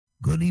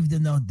Good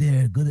evening out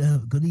there.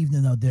 Good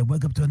evening out there.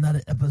 Welcome to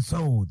another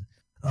episode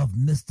of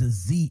Mr.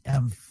 Z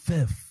and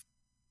Fifth.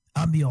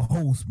 I'm your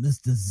host,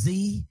 Mr.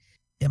 Z,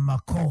 and my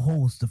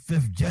co-host, the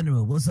Fifth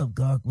General. What's up,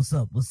 God? What's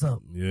up? What's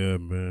up? Yeah,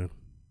 man.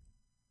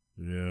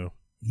 Yeah.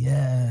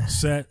 Yeah.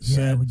 Sad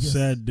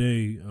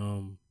day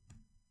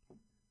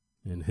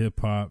in hip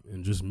hop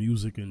and just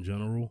music in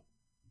general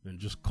and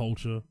just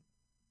culture,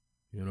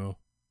 you know.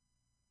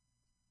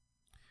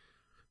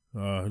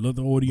 Let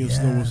the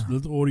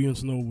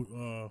audience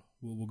know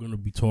what we're gonna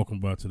be talking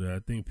about today. I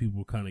think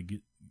people kind of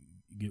get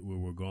where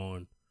we're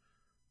going.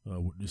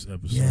 What this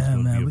episode is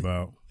gonna be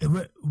about.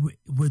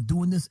 We're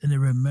doing this in the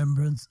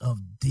remembrance of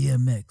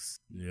DMX.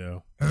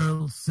 Yeah.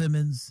 Earl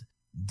Simmons,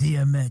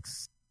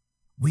 DMX.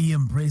 We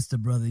embrace the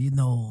brother. You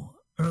know,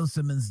 Earl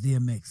Simmons,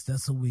 DMX.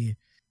 That's what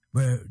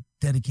we're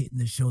dedicating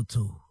the show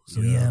to. So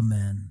yeah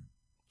man.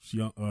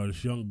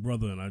 This young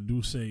brother, and I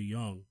do say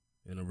young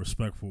in a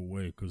respectful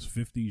way because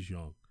 50's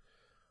young.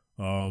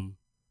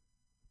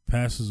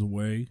 Passes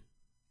away.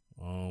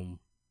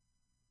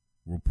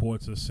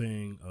 Reports are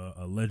saying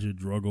alleged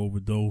drug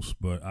overdose,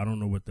 but I don't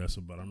know what that's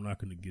about. I'm not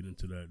going to get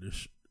into that.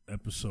 This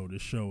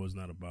show is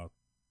not about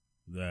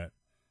that.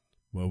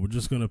 But we're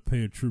just going to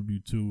pay a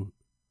tribute to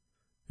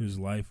his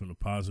life and the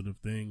positive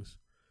things,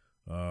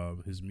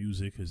 his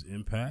music, his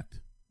impact.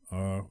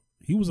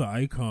 He was an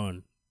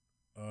icon.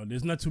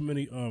 There's not too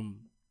many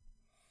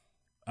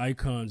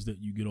icons that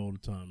you get all the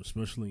time,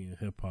 especially in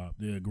hip hop.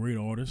 They're great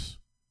artists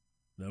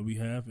that we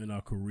have in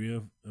our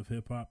career of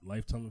hip hop,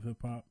 lifetime of hip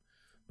hop.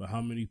 But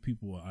how many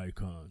people are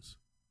icons?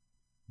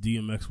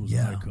 DMX was an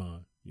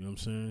icon. You know what I'm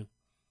saying?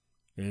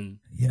 And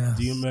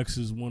DMX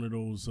is one of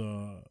those.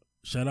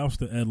 Shout outs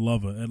to Ed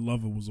Lover. Ed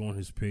Lover was on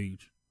his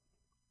page,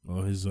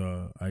 on his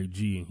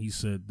IG, and he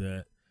said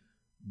that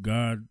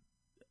God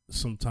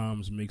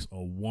sometimes makes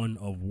a one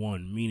of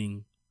one,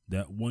 meaning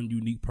that one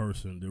unique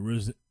person there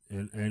is,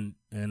 and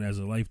as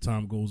a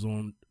lifetime goes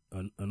on,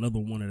 another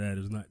one of that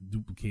is not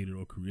duplicated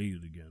or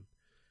created again.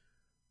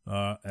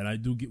 And I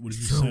do get what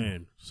he's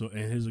saying. So,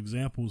 and his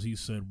examples he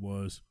said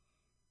was,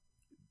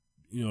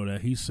 you know,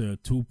 that he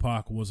said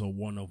Tupac was a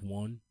one of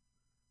one.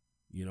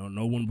 You know,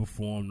 no one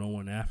before him, no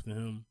one after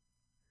him.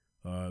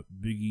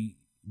 Biggie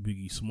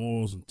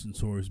Smalls and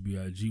Notorious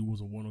B.I.G.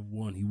 was a one of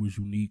one. He was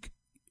unique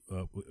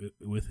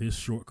with his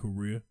short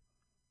career.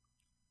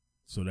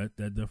 So that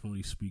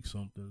definitely speaks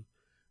something.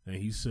 And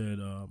he said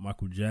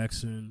Michael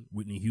Jackson,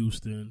 Whitney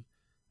Houston,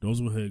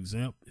 those were his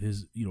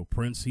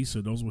Prince. He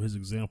said those were his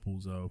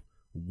examples of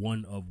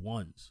one of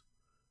ones.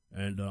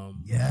 And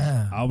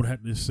I would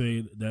have to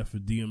say that for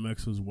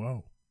DMX as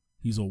well.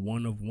 He's a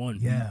one of one.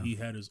 Yeah. He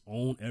had his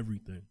own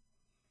everything.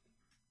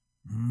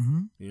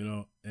 Mm-hmm. You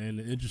know, and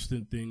the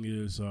interesting thing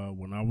is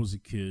when I was a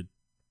kid,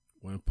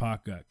 when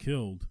Pac got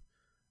killed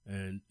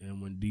and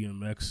when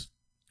DMX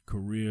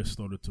career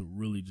started to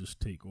really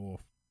just take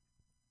off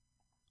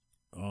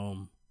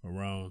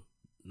around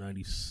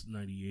 90,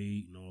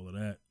 98 and all of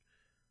that.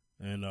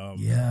 And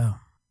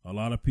a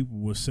lot of people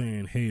were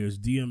saying, hey, is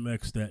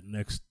DMX that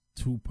next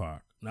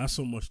Tupac? Not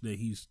so much that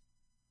he's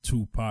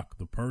Tupac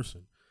the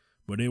person,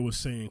 but they were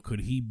saying,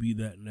 could he be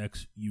that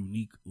next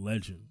unique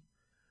legend?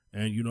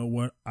 And you know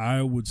what?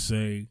 I would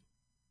say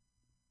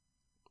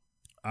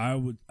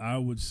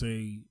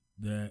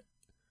that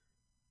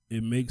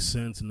it makes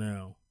sense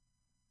now.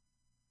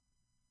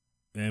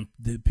 And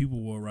the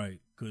people were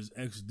right, because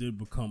X did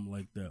become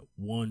like that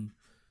one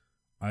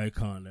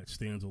icon that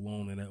stands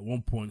alone. And at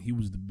one point, he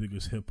was the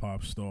biggest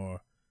hip-hop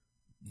star.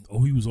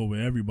 Oh, he was over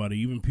everybody,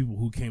 even people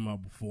who came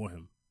out before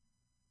him.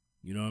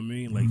 You know what I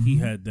mean? Like, he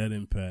had that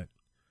impact.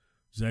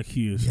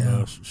 Zacchaeus,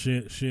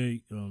 share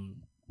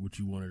what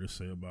you wanted to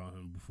say about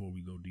him before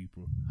we go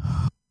deeper.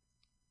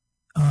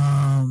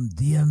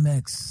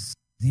 DMX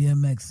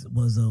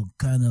was a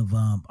kind of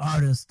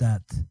artist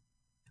that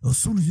as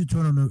soon as you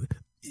turn on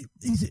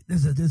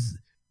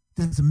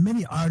there's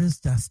many artists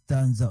that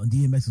stands out, and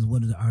DMX is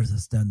one of the artists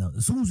that stand out.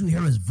 As soon as you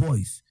hear his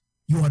voice,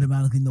 you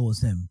automatically know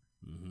it's him.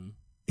 Mm-hmm.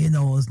 You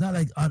know, it's not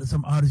like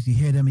some artists you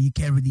hear them and you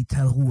can't really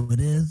tell who it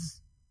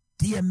is.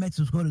 DMX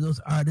was one of those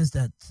artists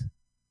that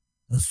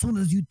as soon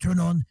as you turn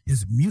on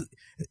his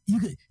he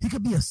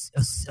could be a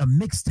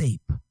mixtape,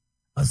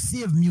 a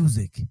sea of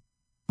music,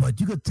 but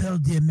you could tell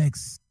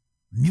DMX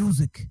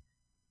music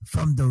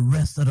from the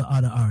rest of the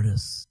other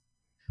artists,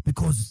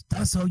 because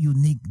that's how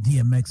unique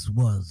DMX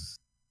was.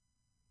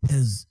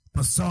 His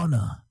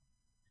persona,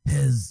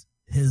 his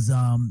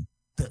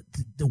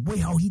the way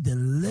how he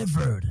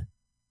delivered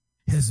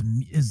his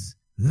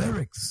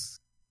lyrics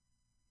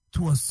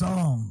to a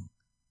song,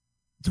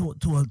 to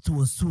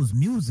his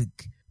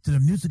music, to the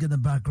music in the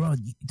background,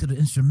 to the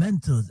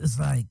instrumentals. It's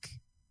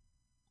like,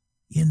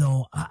 you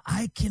know,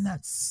 I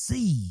cannot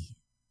see.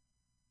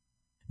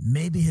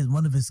 Maybe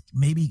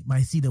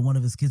might see that one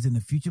of his kids in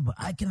the future, but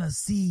I cannot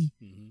see.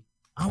 Mm-hmm.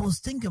 I was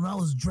thinking when I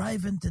was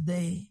driving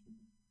today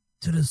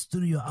to the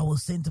studio, I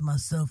was saying to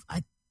myself,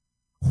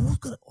 who's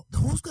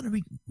gonna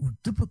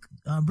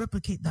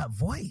replicate that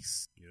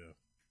voice? Yeah.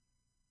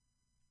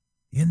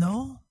 You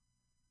know,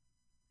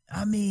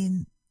 I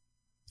mean,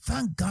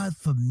 thank God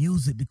for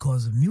music,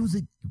 because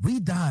music, we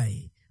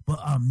die, but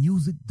our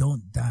music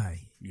don't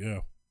die. Yeah.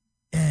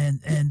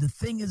 And the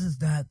thing is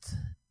that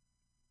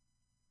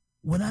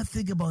when I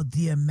think about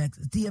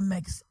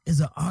DMX is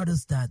an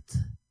artist that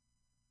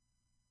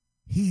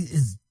he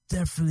is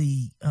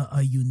definitely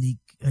a unique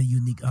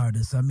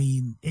artist. I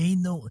mean,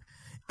 ain't no,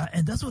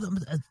 and that's what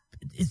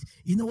it's.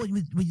 You know what?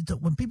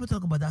 When people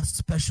talk about that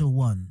special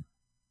one,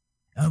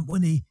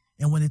 when they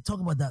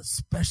talk about that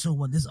special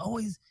one, there's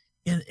always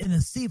in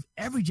a Steve.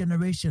 Every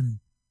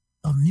generation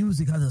of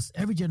music has a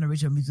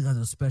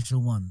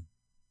special one,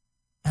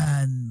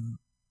 and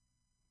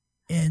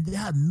they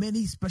have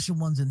many special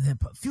ones in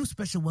hip hop, few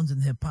special ones in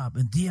hip hop,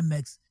 and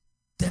DMX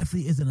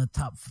definitely is in the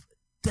top.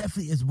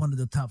 Definitely is one of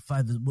the top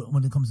 5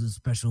 when it comes to the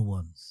special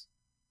ones,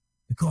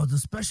 because the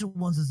special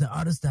ones is the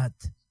artists that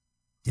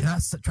they're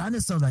not trying to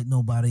sound like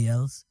nobody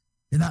else.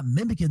 They're not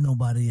mimicking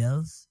nobody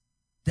else.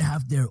 They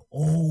have their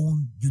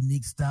own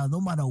unique style, no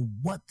matter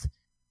what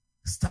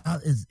style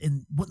is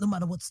in. No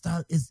matter what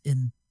style is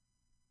in,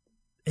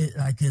 it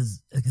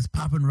is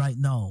popping right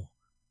now,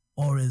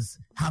 or is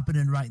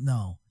happening right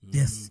now.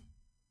 This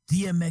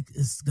DMX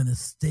is gonna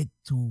stick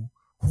to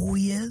who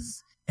he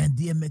is, and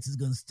DMX is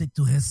gonna stick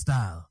to his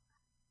style.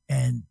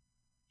 And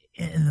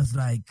it's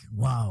like,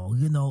 wow,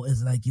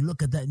 it's like you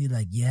look at that and you're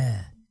like,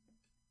 yeah.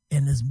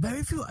 And there's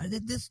very few.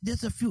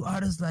 There's a few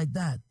artists like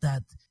that.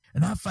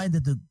 And I find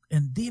that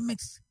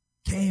DMX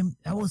came.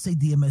 I will say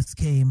DMX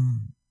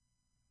came.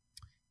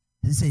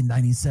 Let's say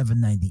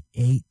 97,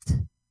 98.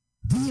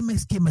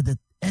 DMX came at the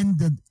end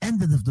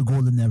of the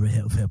golden era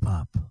of hip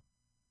hop,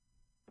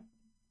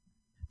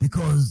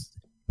 because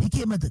he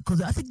came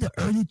because I think the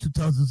early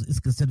 2000s is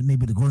considered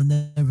maybe the golden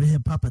era of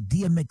hip hop, but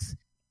DMX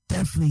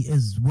definitely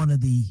is one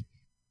of the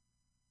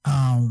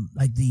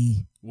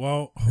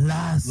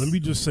last. Let me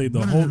just say the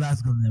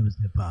last golden era of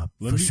hip hop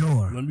for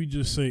sure. Let me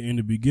just say, in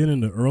the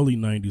beginning, the early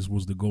 90s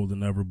was the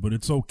golden era, but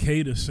it's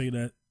okay to say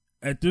that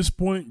at this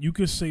point you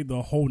could say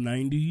the whole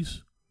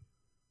 90s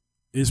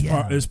is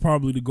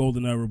probably the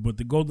golden era, but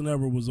the golden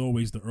era was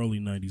always the early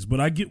 90s. But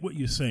I get what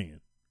you're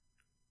saying.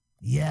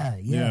 Yeah.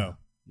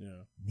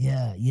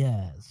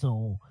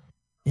 So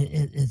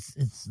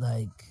it's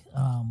like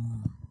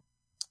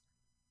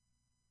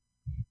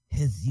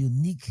his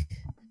unique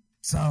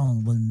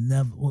sound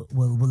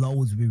will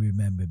always be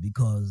remembered,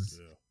 because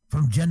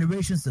from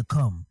generations to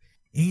come.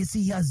 And you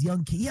see, he has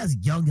young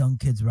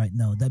kids right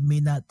now that may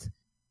not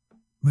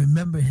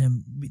remember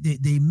him.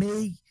 They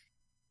may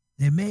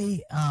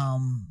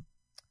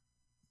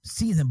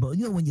see him, but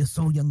when you're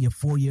so young, you're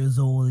 4 years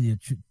old, and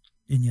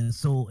you're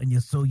so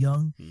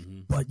young,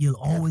 but you'll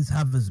always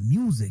have his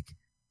music.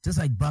 Just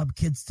like Bob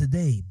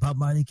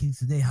Marley kids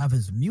today have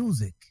his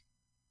music.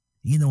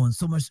 And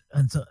so much,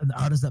 and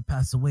artists that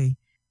pass away,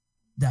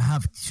 that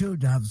have children,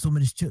 that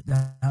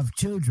have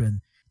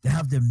children, they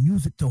have their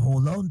music to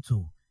hold on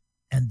to,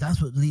 and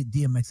that's what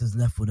DMX has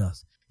left with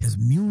us: his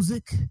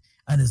music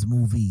and his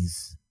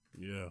movies.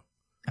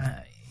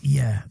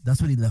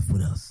 That's what he left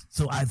with us.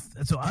 So I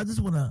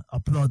just want to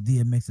applaud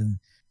DMX and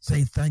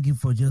say thank you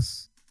for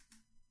just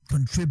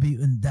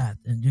contributing that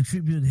and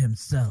contributing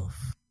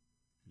himself.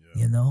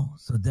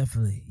 So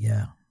definitely,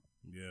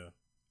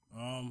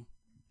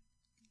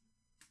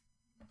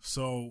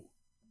 So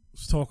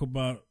let's talk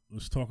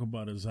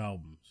about his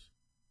albums.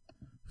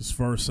 His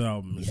first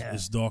album is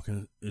It's Dark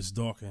and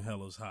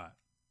Hell is Hot.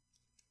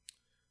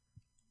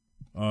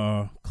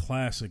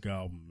 Classic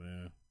album,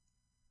 man.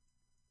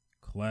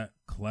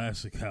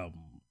 Classic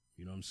album.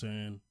 You know what I'm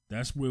saying?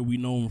 That's where we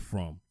know him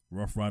from.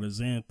 Rough Riders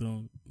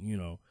Anthem.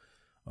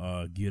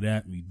 Get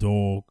At Me,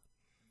 Dog.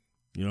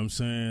 You know what I'm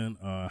saying?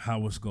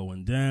 How It's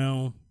Going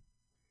Down.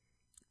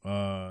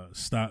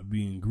 Stop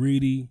Being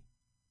Greedy.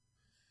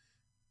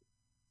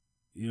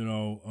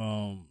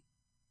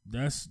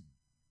 That's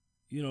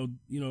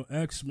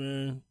X,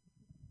 man.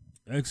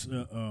 X,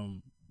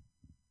 when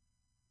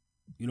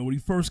he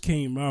first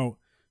came out,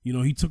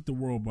 he took the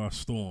world by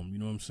storm, you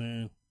know what I'm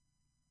saying?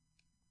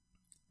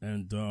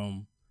 And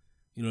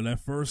that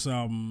first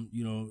album,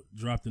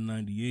 dropped in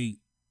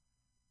 98,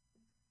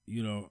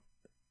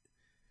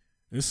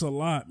 it's a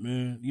lot,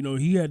 man.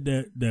 He had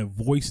that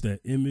voice,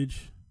 that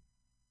image.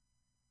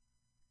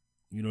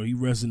 He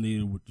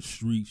resonated with the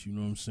streets, you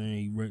know what I'm saying?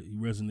 He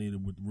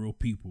resonated with real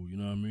people, you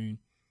know what I mean?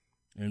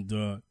 And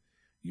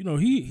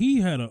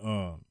he had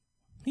a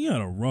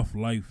rough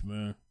life,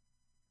 man.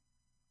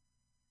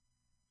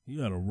 He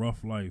had a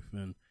rough life,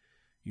 and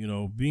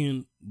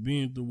being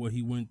through what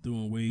he went through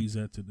and where he's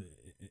at today,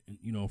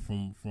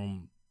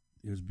 from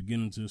his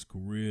beginning to his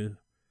career,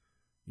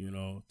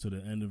 to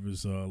the end of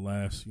his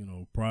last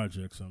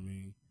projects. I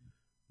mean,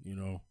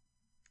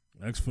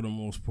 X, for the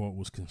most part,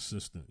 was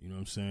consistent, you know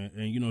what I'm saying?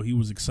 And, he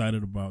was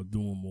excited about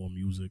doing more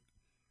music,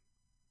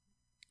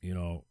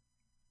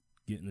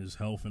 getting his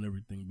health and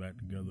everything back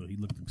together. He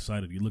looked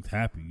excited. He looked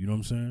happy, you know what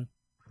I'm saying?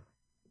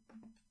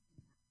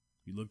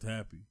 He looked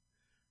happy.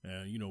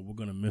 And, we're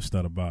going to miss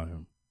that about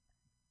him.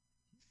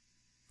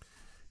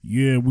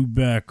 Yeah, we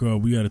back.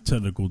 We had a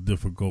technical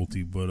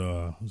difficulty,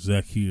 but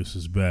Zacchaeus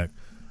is back.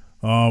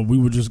 We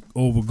were just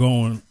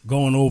going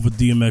over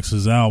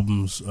DMX's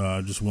albums.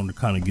 I just wanted to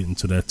kind of get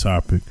into that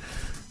topic.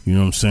 You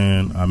know what I'm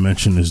saying? I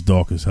mentioned As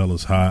Dark as Hell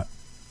is Hot.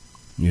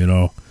 You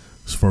know,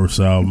 his first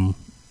album.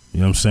 You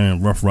know what I'm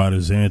saying? Rough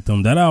Riders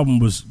Anthem. That album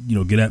was, you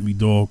know, Get At Me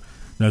Dog.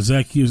 Now,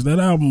 Zacchaeus, that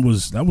album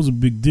was a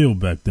big deal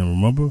back then,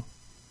 remember?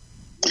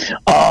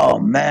 Oh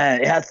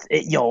man, it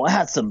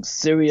had some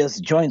serious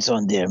joints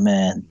on there,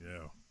 man.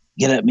 Yeah.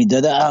 Get At Me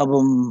Dog. That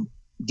album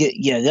Get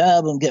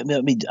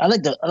Me. I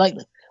like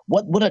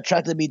what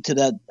attracted me to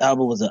that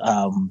album was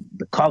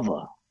the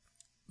cover.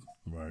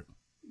 Right.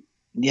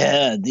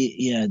 Yeah,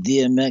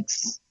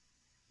 DMX.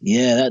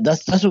 Yeah,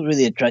 that's what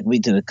really attracted me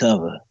to the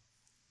cover.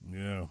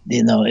 Yeah.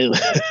 You know, it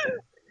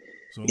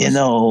so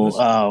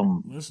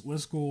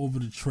let's go over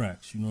the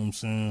tracks, you know what I'm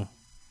saying?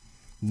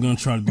 I'm gonna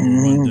try to do a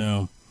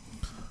rundown.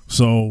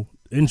 So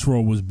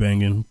intro was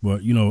banging,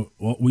 but you know,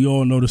 we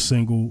all know the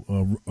single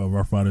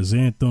Rough Riders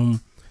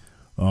Anthem.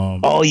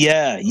 Oh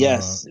yeah,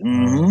 yes.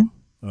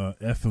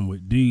 Effing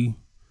with D.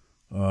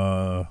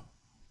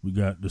 We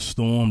got The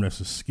Storm, that's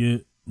a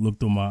skit. Look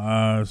Through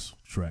My Eyes,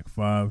 track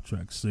 5,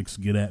 track 6,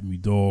 Get At Me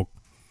Dog.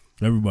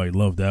 Everybody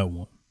loved that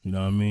one. You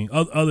know what I mean?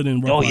 Other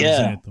than Rough Riders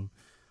Anthem.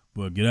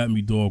 But Get At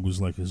Me Dog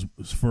was like his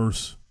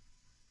first.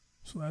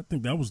 So I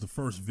think that was the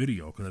first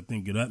video, because I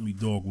think Get At Me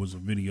Dog was a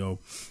video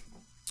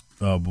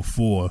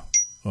before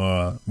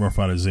Rough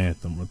Riders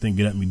Anthem. I think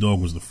Get At Me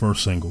Dog was the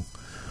first single.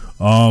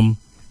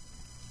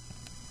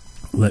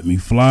 Let Me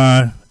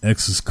Fly,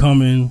 X Is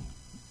Coming,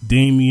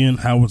 Damien,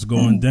 How It's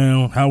Going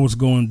Down. How It's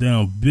Going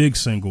Down, big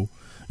single.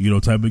 You know,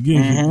 type of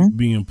games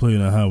being played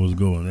on How It's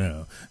Going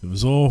Down. If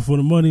it's all for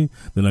the money,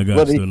 then I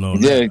got to know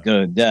that. Yeah,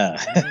 good, yeah.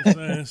 You know what I'm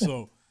saying?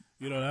 So,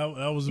 you know,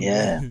 that was a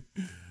big,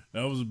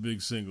 that was a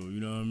big single.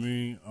 You know what I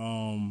mean?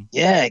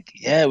 Yeah,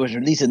 it was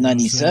released in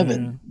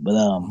 '97, but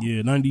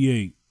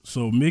 98.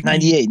 So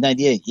Mickey,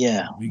 98,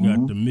 yeah. We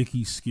got the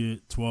Mickey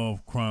skit,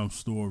 12 Crime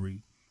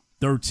Story,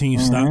 13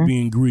 Stop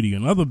Being Greedy,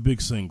 another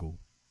big single.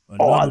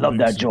 I love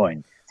that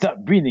joint.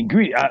 Stop being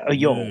greedy. That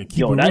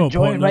joint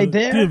partner, right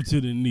there. Give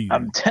to the need.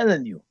 I'm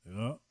telling you,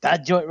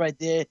 that joint right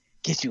there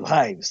gets you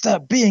hyped.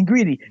 Stop being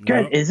greedy.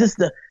 Girl, is this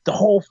the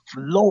whole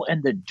flow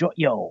and the joint?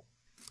 Yo,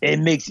 it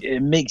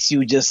makes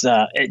you just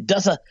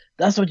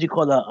that's what you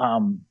call a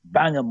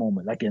banger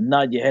moment, like a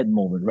nod your head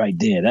moment right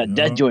there.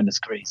 That joint is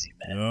crazy,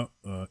 man.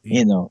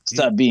 You know,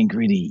 Stop Being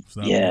Greedy.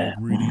 Stop Being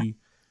Greedy.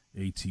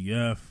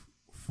 ATF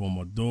For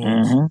My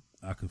Dogs.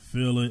 I Could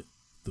Feel It.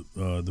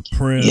 The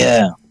Prayer.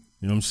 Yeah.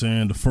 You know what I'm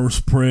saying? The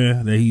first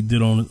prayer that he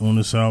did on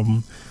this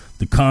album.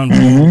 The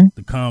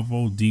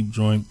Convo, Deep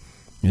Joint.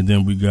 And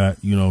then we got,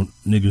 you know,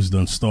 Niggas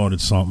Done Started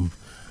Something.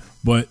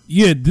 But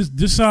yeah,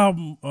 this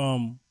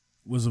album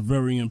was a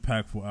very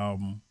impactful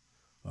album.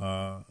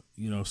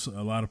 You know, so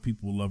a lot of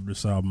people love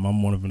this album.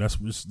 I'm one of them.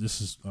 This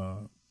is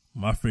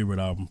my favorite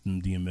album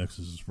from DMX.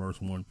 Is his first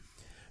one.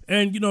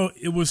 And, you know,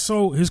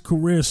 his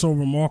career is so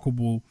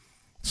remarkable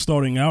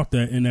starting out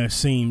that in that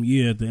same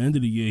year, at the end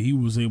of the year, he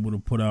was able to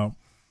put out,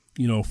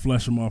 you know,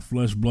 Flesh of My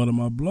Flesh, Blood of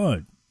My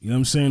Blood. You know what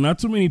I'm saying? Not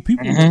too many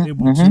people were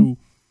able to,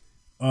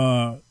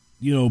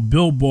 you know,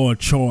 Billboard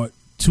chart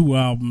 2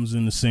 albums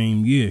in the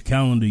same year,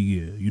 calendar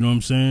year. You know what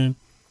I'm saying?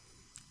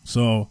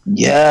 So,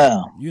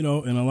 yeah. You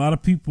know, and a lot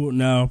of people,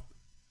 now,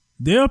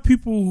 there are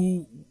people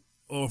who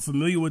are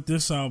familiar with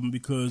this album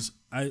because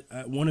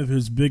one of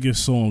his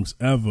biggest songs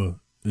ever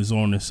is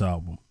on this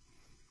album.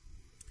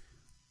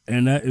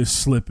 And that is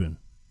Slippin'.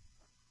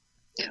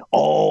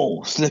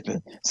 Oh,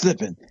 slipping.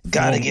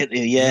 Gotta get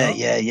there. Yeah.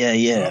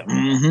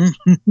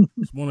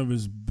 It's one of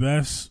his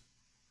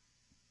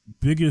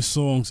biggest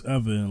songs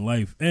ever in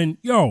life. And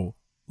yo,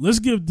 let's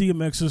give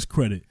DMX his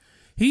credit.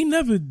 He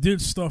never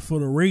did stuff for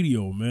the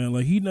radio, man.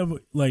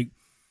 Like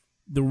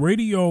the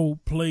radio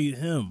played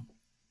him,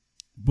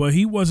 but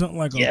he wasn't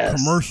like a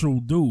commercial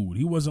dude.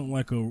 He wasn't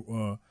like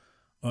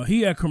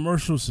he had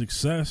commercial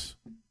success,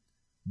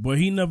 but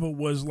he never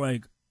was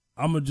like,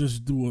 I'm gonna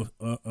just do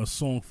a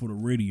song for the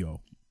radio.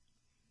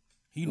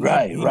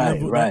 Right.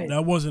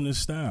 That wasn't his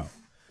style.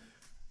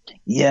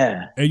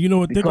 Yeah. And you know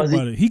what? Think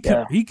about it. He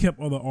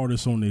kept other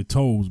artists on their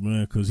toes,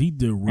 man, because he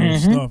did real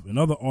stuff, and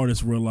other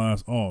artists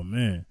realized, oh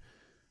man,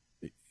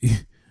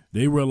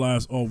 they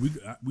realized, oh,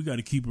 we got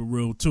to keep it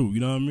real too. You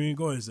know what I mean?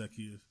 Go ahead,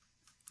 Zacchaeus.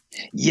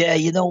 Yeah,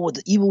 you know what?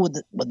 Even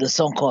with the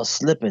song called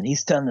 "Slippin',"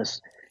 he's telling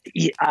us.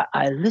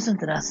 I listen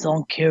to that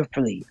song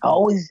carefully. I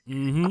always,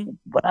 when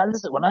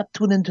I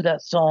tune into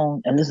that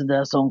song and listen to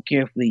that song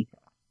carefully,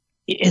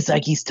 it's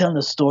like he's telling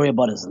a story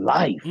about his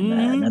life,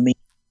 man. I mean,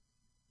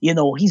 you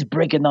know, he's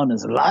breaking down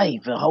his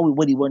life and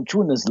what he went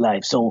through in his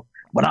life. So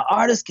when an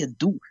artist can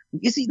do,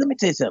 you see, let me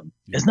tell you something.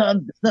 Yeah. It's not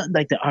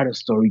like the art of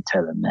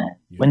storytelling, man.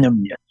 Yeah. When they're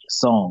your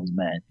songs,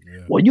 man.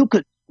 Yeah. Well, you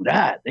could do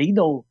that. You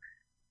know,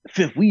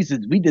 Fifth, we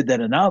did that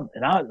in our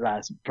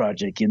last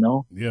project. You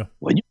know,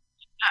 when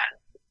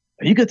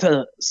you could tell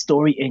a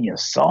story in your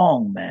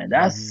song, man.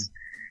 That's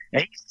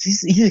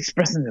he's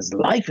expressing his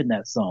life in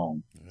that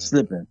song.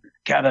 Slipping,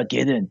 gotta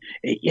get in.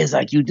 It's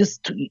like you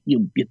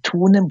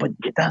tune in, but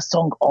that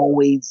song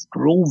always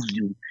grooves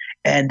you.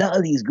 And not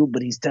only is good,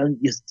 but he's telling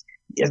you,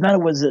 it's not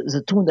it's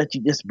a tune that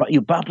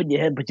you bop in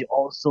your head, but you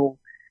also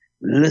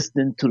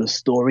listening to the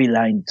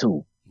storyline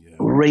too. Yeah.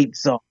 Great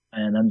song,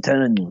 man. I'm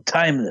telling you,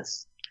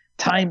 timeless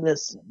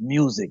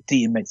music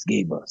DMX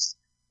gave us,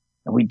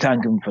 and we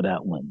thank him for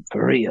that one,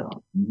 for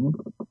real. Mm-hmm.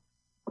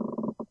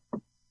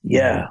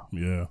 Yeah.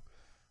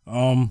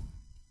 We're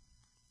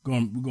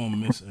gonna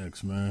miss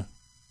X, man.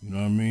 You know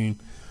what I mean?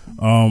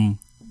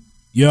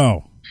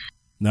 Yo,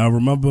 now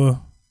remember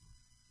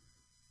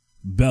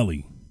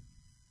Belly.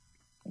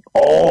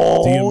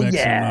 Oh, DMX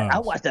yeah. I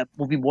watched that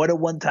movie more than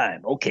one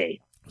time. Okay.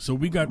 So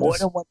we got more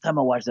than one time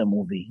I watched that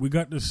movie. We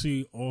got to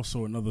see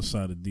also another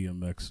side of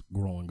DMX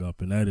growing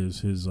up, and that is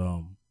his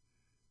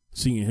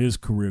seeing his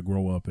career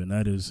grow up, and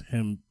that is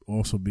him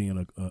also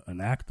being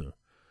an actor.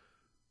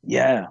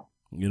 Yeah.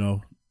 You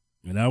know,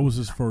 and that was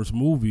his first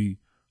movie.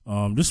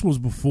 This was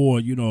before,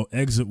 you know,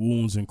 Exit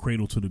Wounds and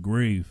Cradle to the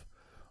Grave.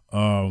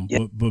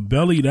 Yeah. But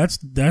Belly,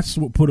 that's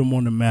what put him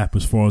on the map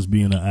as far as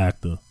being an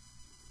actor.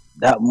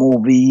 That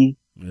movie.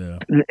 Yeah.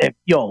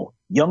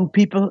 Young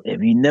people,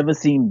 if you never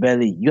seen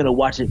Belly, you gotta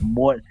watch it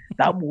more.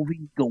 That movie,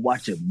 you can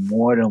watch it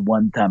more than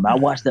one time. I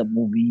watched that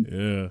movie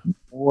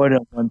more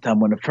than one time.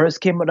 When it first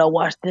came out, I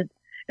watched it,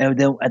 and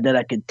then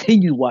I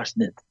continued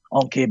watching it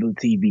on cable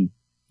TV.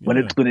 When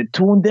it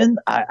tuned in,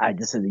 I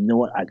just said, you know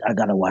what, I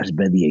gotta watch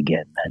Belly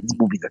again, man. This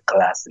movie's a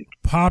classic.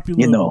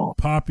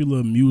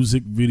 Popular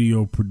music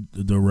video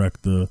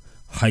director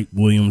Hype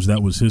Williams.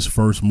 That was his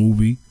first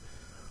movie.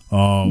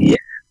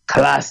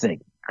 Classic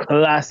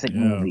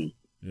movie.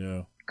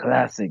 Yeah.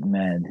 Classic,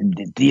 man.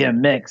 The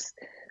DMX,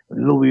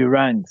 Louis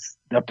Ranks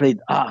that played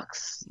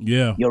Ox.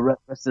 Yeah.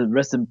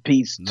 Rest in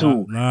peace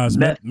too. Nas,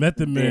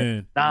 Method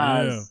Man.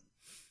 Nas.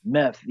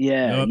 Meth,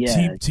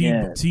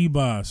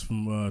 T-Boss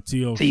from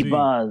TLC.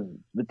 T-Boss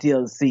with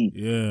TLC.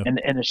 Yeah. And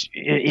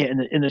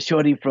the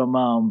shorty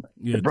from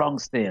the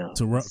Bronx Tale.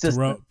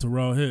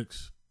 Terrell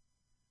Hicks.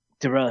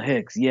 Terrell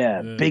Hicks,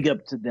 yeah. Big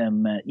up to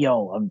them, man.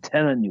 Yo, I'm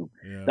telling you,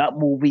 that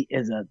movie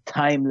is a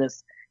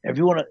timeless. If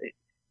you want to,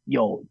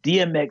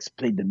 DMX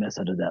played the mess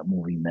out of that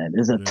movie, man.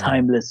 It's a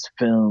timeless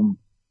film,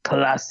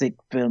 classic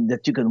film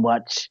that you can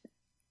watch.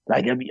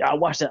 Like, I mean, I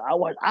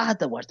had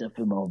to watch that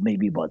film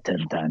maybe about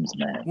 10 times,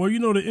 man. Well, you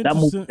know, that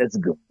movie, that's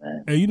good,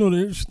 man. And you know,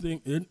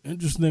 the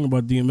interesting thing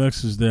about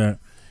DMX is that,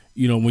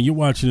 you know, when you're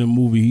watching a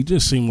movie, he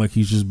just seemed like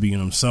he's just being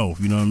himself.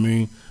 You know what I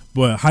mean?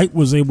 But Hype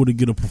was able to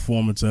get a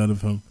performance out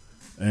of him.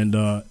 And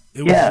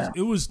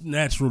it was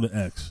natural to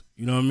X,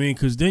 you know what I mean?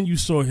 Because then you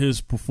saw his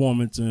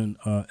performance in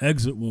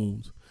Exit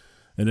Wounds,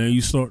 and then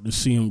you start to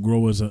see him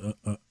grow as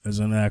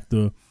an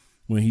actor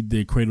when he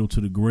did Cradle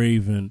to the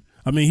Grave. And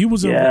I mean, he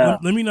was.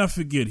 Let me not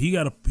forget, he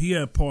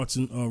had parts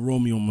in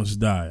Romeo Must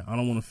Die. I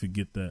don't want to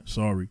forget that.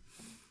 Sorry.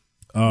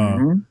 You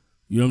know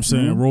what I'm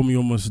saying?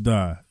 Romeo Must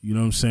Die. You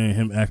know what I'm saying?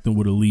 Him acting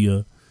with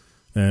Aaliyah.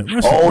 And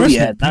not a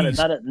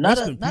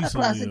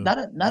classic,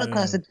 not a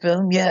classic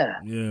film. Yeah,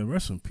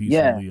 rest in peace,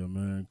 Aaliyah,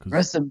 man.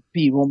 Rest in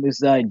peace, Romeo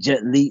Side,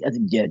 Jet Li. I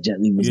think Jet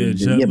Li was in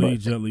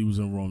Jet Li was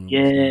in Romeo.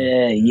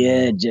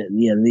 Jet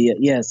Li, Aaliyah.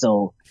 Yeah,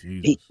 so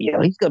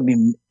he's gonna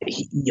be.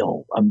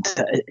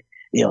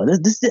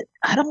 This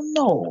I don't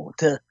know,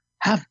 to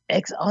have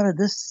X out of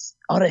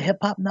hip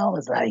hop now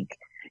is like,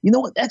 you know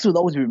what, X will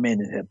always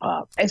remain in hip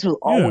hop. X will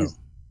always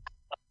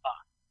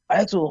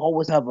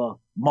have a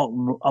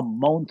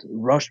Mount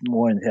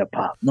Rushmore in hip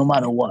hop, no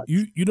matter what.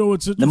 You know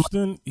what's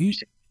interesting?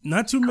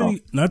 Not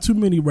too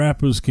many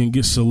rappers can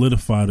get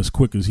solidified as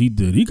quick as he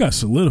did. He got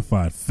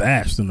solidified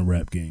fast in the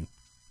rap game.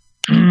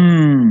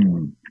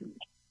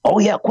 Oh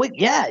yeah, quick.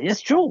 Yeah,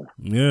 it's true.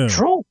 Yeah,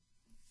 true.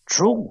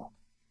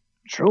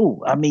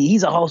 I mean,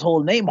 he's a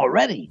household name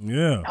already.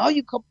 Yeah. How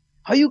you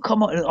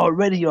come out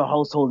already your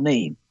household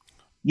name?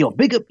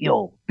 Big up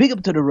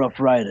to the Rough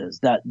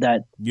Riders that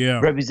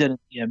represented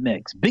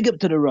DMX. Big up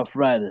to the Rough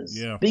Riders.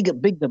 Yeah. Big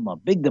them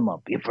up,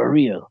 for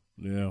real.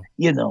 Yeah.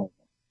 You know,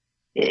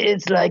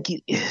 it's like,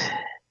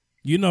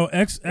 you know,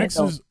 X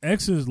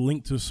is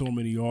linked to so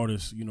many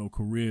artists, you know,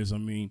 careers. I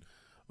mean,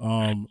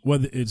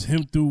 whether it's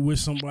him through with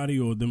somebody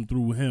or them through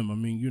with him. I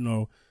mean, you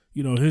know,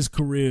 his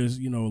career is,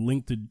 you know,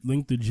 linked to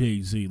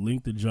Jay-Z,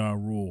 linked to Ja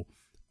Rule,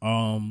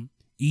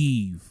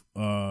 Eve,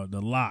 the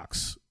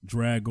Lox,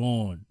 Drag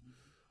On.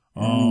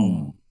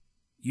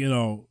 You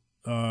know,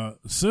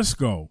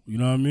 Cisco, you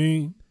know what I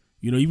mean?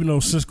 You know, even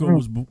though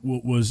Cisco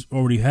was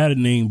already had a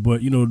name,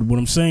 but you know, what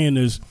I'm saying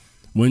is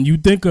when you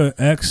think of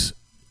X,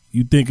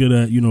 you think of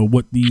that, you know,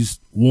 what these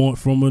want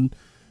from him.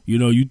 You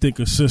know, you think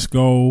of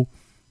Cisco,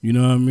 you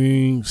know what I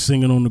mean?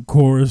 Singing on the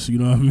chorus, you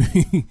know what I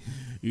mean?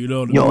 You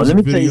know, let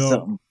me tell you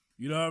something.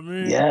 You know what I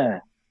mean? Yeah,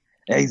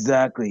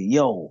 exactly.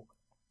 Yo.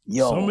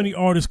 So many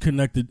artists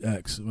connected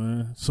X,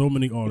 man. So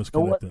many artists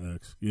connected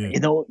X. Yeah. You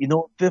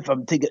know, Fifth,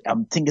 I'm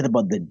thinking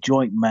about the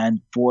joint,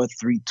 man. 4,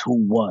 3, 2,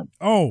 1.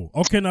 Oh,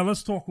 okay. Now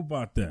let's talk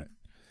about that.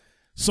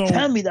 So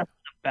tell me that's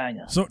a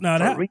banger. So now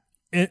that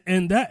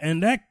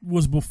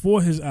was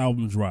before his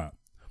album dropped.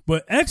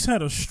 But X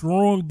had a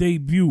strong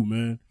debut,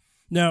 man.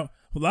 Now,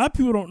 a lot of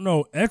people don't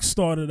know X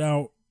started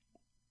out,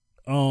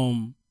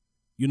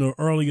 you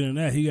earlier than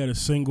that, he had a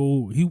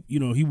single.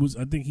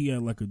 I think he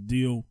had like a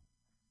deal.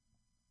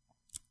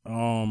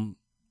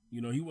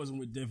 He wasn't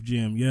with Def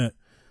Jam yet,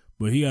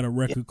 but he had a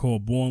record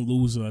called Born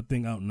Loser, I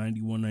think out in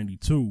 91,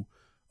 92.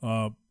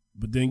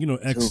 But then,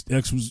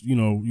 X was,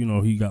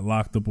 he got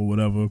locked up or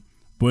whatever.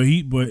 But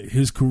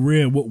his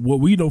career, what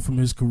we know from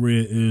his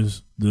career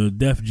is the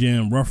Def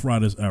Jam Rough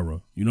Riders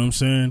era. You know what I'm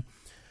saying?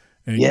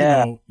 And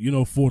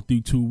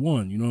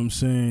 4-3-2-1, you know what I'm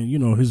saying?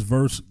 His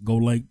verse go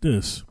like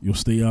this. You'll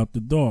stay out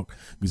the dark.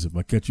 Because if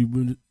I catch you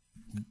with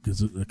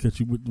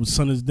the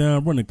sun is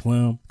down, running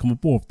clown, come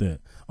up off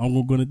that. I'm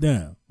gonna gun it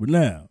down. But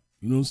now,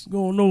 it's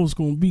gonna know it's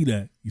gonna be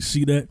that. You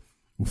see that?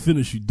 We'll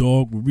finish you,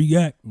 dog. We'll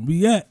react.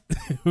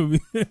 You know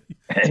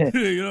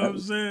what I'm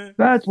saying?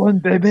 That's one,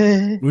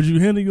 baby. Would you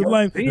handle your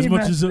life as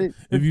much as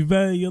if you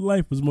value your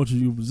life as much as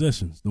your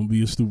possessions? Don't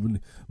be a stupid.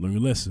 Learn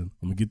your lesson.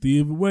 I'm gonna get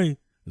the other way.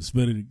 It's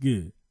better to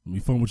give. Let me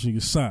find what's in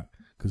your sock,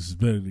 because it's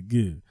better to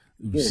give.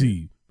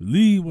 See,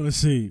 believe when I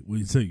say it, when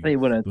you tell you.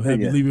 Don't have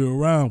you leave it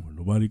around when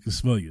nobody can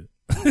smell you.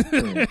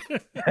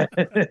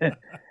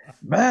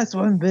 That's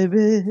one,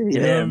 baby.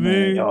 Yeah, what I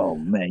mean? Oh,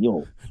 man,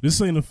 yo.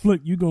 This ain't a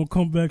flick. You gonna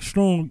come back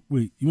strong.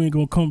 Wait, you ain't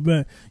gonna come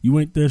back. You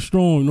ain't that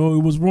strong. No,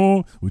 it was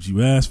wrong. What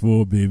you asked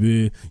for,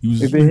 baby. You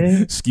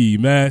was ski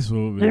mask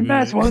for, baby.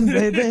 That's one,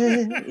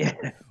 baby.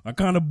 Yeah. I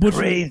kind of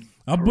butchered.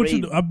 I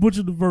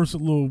butchered the verse a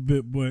little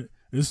bit, but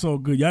it's so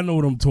good. Y'all know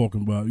what I'm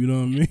talking about. You know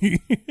what I mean?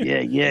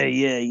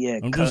 Yeah.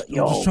 I'm just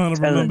trying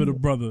to remember the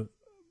brother.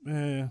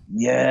 Man.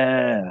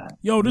 Yeah.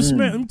 Yo, this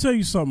man, let me tell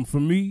you something. For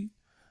me,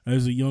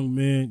 as a young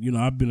man,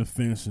 I've been a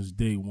fan since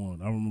day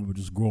one. I remember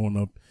just growing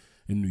up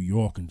in New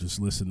York and just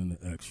listening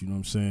to X, you know what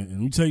I'm saying? And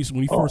let me tell you,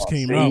 when he first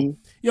came out,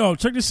 yo,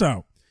 check this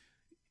out.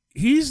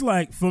 He's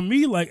like, for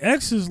me, like,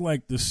 X is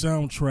like the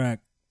soundtrack.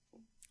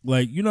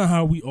 Like, you know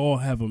how we all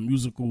have a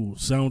musical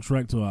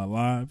soundtrack to our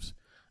lives?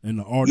 And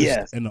the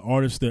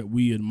artists that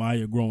we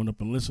admire growing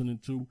up and listening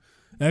to.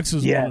 X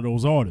is one of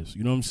those artists,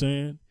 you know what I'm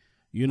saying?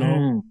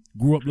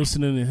 Grew up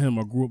listening to him.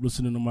 I grew up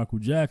listening to Michael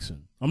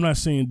Jackson. I'm not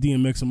saying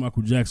DMX and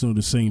Michael Jackson are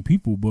the same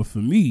people, but for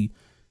me,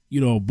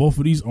 both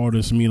of these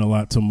artists mean a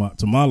lot to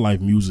my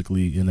life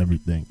musically and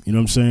everything. You know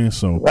what I'm saying?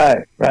 So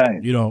right.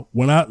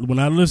 When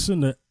I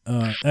listen to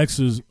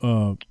X's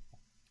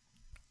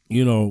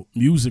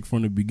music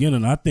from the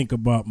beginning, I think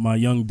about my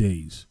young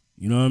days.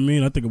 You know what I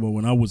mean? I think about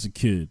when I was a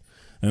kid.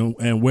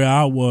 And where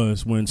I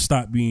was when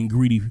Stop Being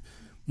Greedy,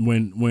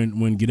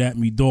 when Get At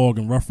Me Dog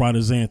and Rough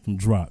Riders Anthem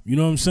dropped. You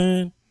know what I'm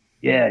saying?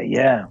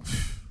 Yeah.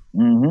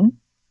 Mm-hmm.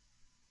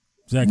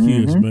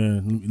 Zacchaeus,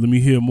 man. Let me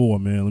hear more,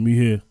 man. Let me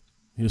hear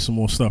some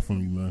more stuff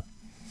from you, man.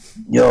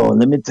 Yo,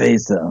 let me tell you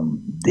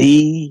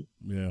something.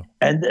 Yeah.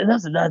 And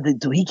that's another thing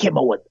too. He came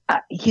out with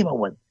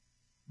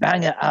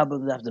banger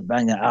albums after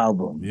banger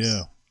albums.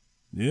 Yeah.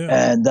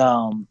 And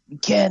you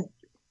can't.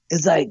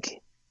 It's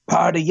like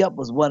Party Up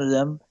was one of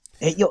them.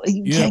 And,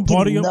 you can't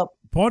get enough.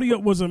 Party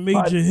Up was a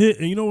major hit,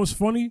 and you know what's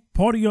funny?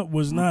 Party Up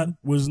was not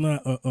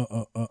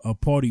a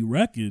party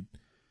record,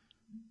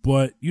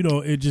 but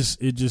it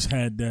just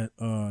had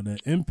that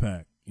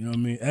impact. You know what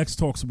I mean? X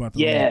talks about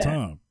that all the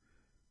time.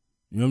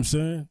 You know what I'm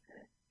saying?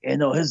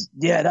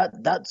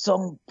 That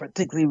song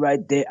particularly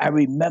right there. I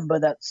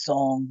remember that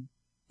song.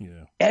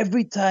 Yeah.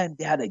 Every time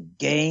they had a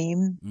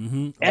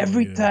game,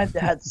 every time they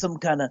had some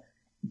kind of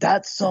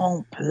that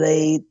song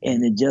played,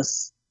 and it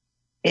just.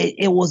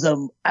 It was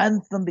an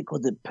anthem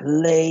because it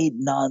played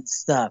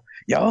nonstop.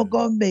 Y'all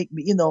gonna make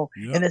me,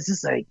 and it's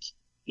just like,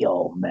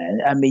 yo, man.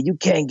 I mean, you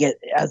can't get.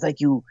 It's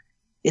like you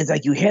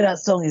hear that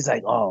song. It's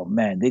like, oh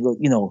man, they go,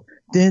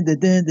 din, din,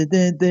 din, din,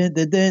 din, din,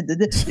 din, din,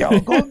 din. Y'all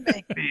gonna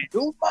make me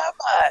lose my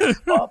mind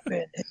up in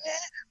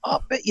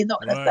here,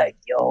 and it's like,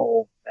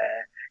 yo,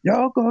 man,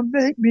 y'all gonna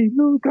make me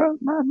lose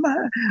my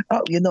mind,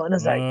 and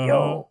it's like,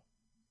 yo,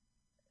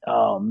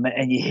 oh man,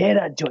 and you hear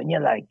that joint, and you're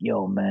like,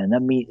 yo, man. I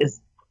mean,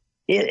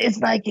 It's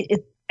like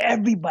it's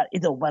everybody.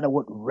 It don't matter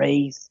what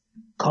race,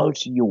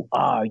 culture you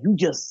are. You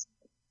just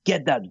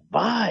get that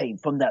vibe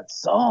from that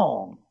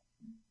song,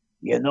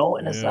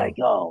 And it's like,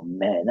 oh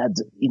man,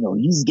 that's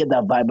you just get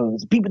that vibe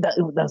of people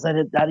that's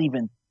not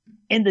even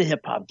into hip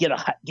hop get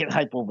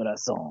hype over that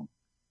song.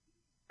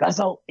 That's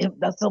how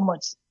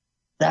much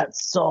that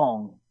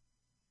song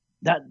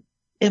that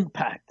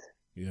impact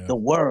the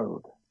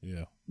world.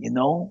 Yeah,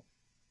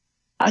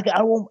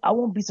 I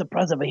won't be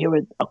surprised if I hear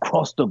it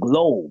across the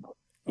globe.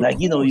 Like,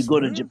 you go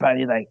to Japan,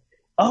 you're like,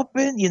 up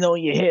in, you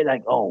hear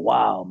like, oh,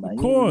 wow, man. Of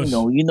course.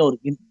 You know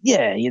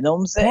what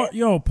I'm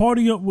saying?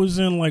 Party Up was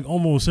in like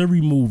almost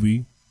every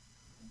movie.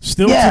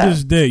 Still to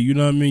this day, you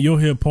know what I mean? You'll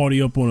hear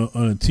Party Up on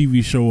a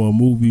TV show or a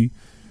movie.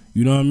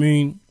 You know what I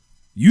mean?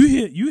 You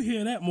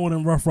hear that more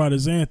than Rough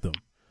Riders Anthem.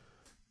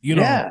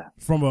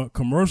 From a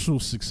commercial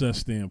success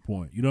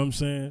standpoint. You know what I'm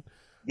saying?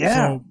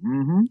 Yeah.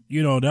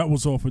 So, that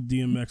was off of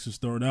DMX's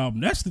third album.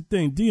 That's the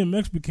thing.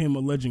 DMX became a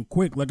legend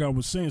quick. Like I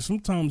was saying,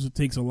 sometimes it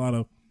takes a lot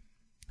of...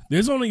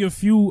 There's only a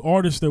few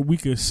artists that we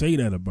could say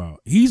that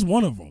about. He's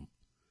one of them.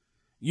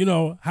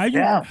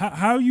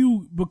 How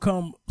you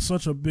become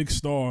such a big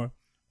star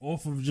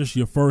off of just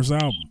your first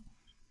album.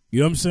 You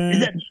know what I'm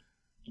saying?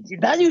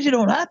 that usually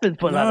don't happen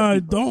for a lot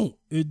of people.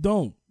 It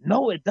don't.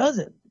 No, it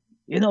doesn't.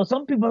 You know,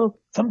 some people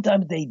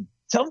sometimes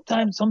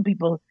some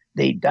people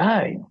they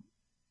die,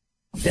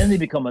 then they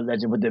become a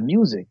legend with their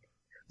music.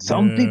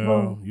 Some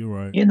people, you're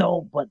right. You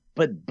know, but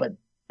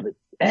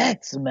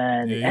X,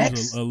 man,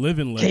 X a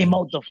living legend. Came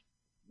out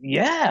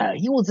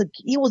he was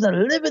a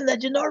living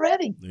legend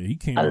already. Yeah, he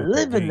came a out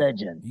living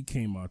legend. He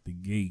came out the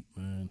gate,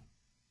 man.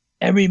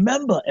 And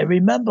remember,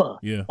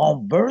 yeah.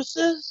 on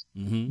Versus,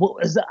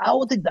 what is that? I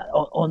would think that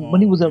on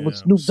when he was with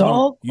Snoop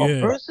Dogg on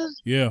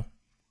Versus,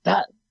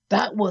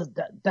 that was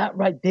that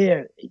right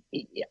there.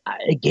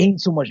 It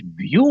gained so much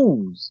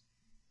views.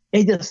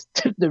 It just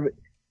tipped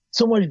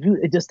so much view.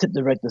 It just tipped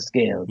the record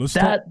scale.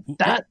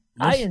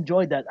 I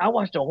enjoyed that. I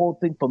watched the whole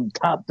thing from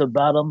top to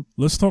bottom.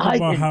 Let's talk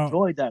about how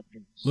enjoyed that.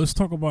 Let's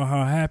talk about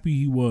how happy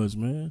he was,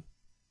 man.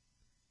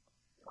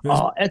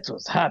 X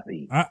was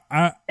happy.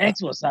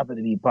 X was happy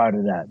to be part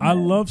of that. Man. I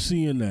love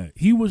seeing that.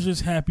 He was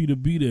just happy to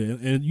be there,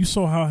 and you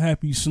saw how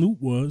happy Snoop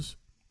was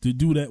to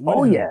do that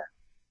with him. Yeah.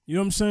 You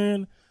know what I'm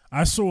saying?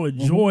 I saw a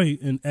joy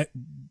in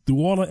through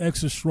all the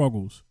X's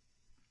struggles,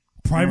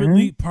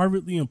 privately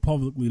and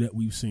publicly that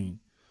we've seen.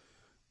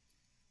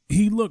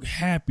 He looked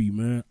happy,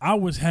 man. I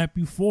was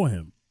happy for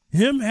him.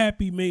 Him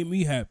happy made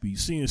me happy.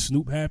 Seeing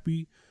Snoop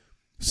happy,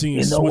 seeing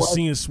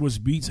Swizz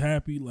Beatz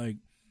happy, like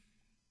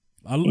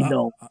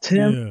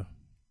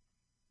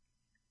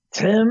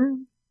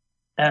Tim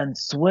and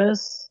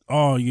Swizz.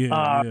 Oh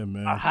yeah,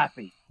 man. Are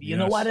happy. You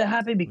know why they're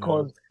happy?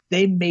 Because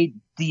they made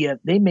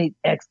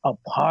X a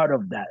part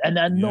of that, and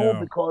I know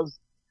because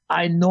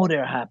I know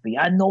they're happy.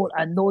 I know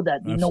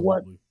that. You know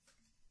what?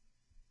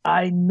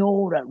 I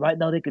know that right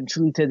now they can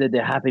truly say that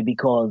they're happy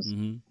because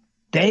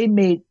they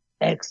made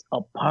X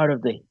a part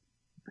of the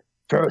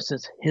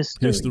Versus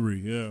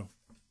history.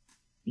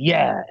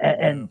 Yeah,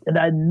 and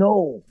I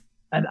know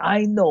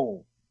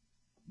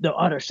the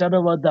other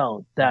shadow of a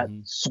doubt that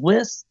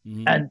Swizz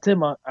and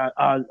Tim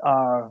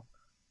are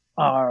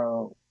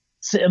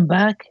sitting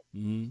back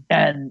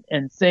and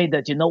say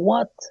that, you know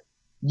what?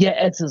 Yeah,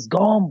 X is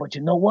gone, but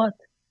you know what?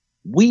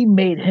 We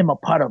made him a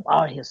part of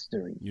our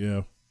history.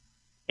 Yeah.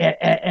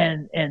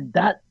 And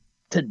that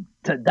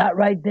that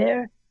right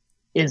there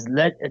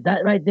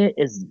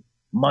is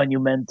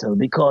monumental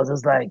because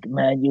it's like,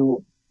 man,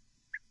 you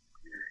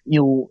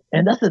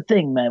and that's the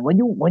thing, man. When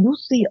you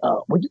see a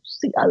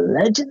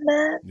legend,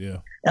 man,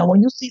 and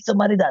when you see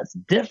somebody that's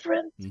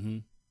different,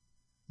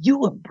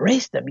 you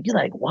embrace them. You're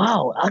like,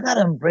 wow, I gotta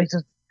embrace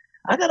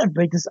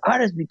this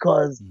artist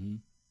because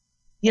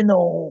you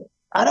know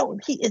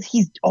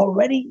he's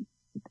already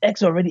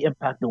X already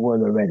impacted the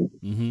world already.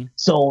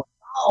 So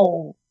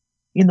now,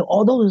 you know,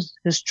 all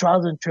his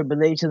trials and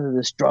tribulations and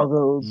the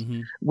struggles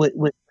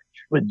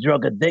with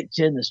drug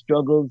addiction, the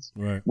struggles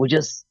were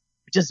just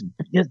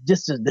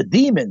the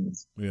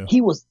demons.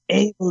 He was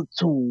able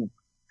to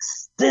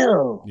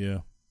still be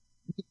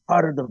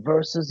part of the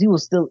Versus. He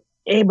was still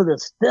able to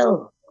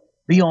still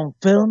be on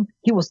film.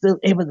 He was still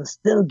able to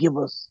still give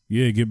us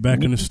get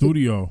back in the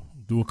studio,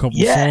 do a couple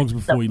songs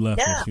before he left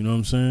us. You know what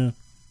I'm saying?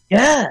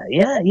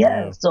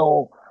 Yeah.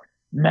 So,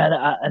 man,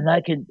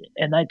 I can,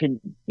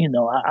 you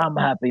know, I'm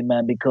happy,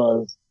 man,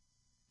 because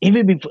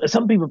even before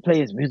some people play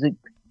his music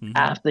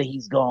after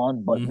he's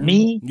gone, but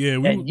me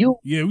and you,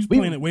 we was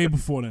playing it way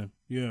before then.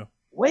 Yeah,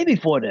 way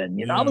before then.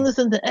 You know, I was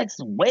listening to X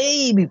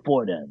way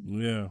before then.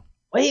 Yeah,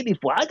 way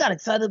before. I got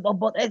excited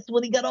about X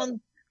when he got on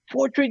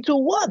 4, 3, 2,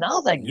 1. I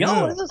was like,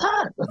 yo, this is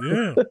hot.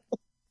 Yeah,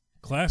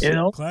 classic, you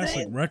know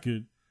classic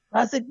record,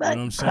 classic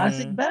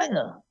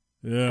banger.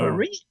 Yeah, for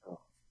real.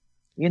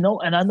 You know,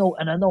 and I know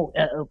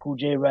LL Cool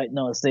J right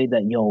now say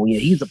that,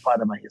 he's a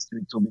part of my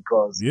history too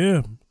because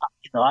you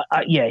know,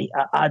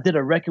 I did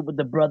a record with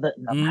the brother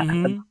and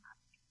I'm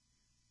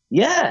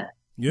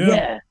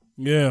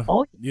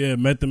Oh yeah,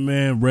 Method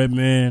Man,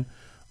 Redman,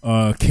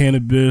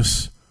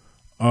 Cannabis,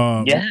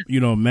 you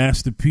know,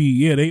 Master P.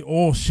 Yeah, they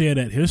all share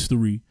that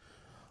history.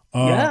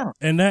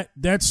 And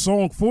that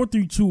song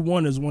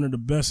 4321 is one of the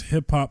best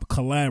hip hop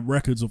collab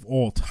records of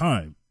all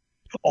time.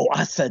 Oh,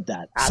 I said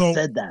that.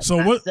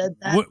 So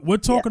we're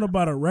talking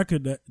about a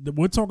record that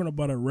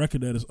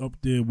is up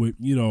there with,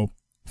 you know,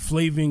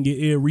 Flavor in Your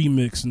Ear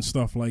remix and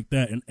stuff like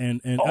that,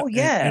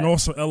 and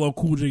also LL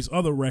Cool J's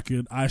other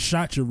record, I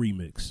Shot Your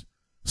remix.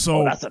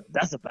 So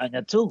that's a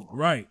banger too,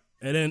 right?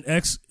 And then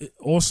X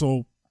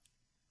also,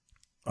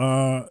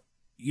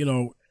 you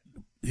know,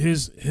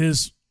 his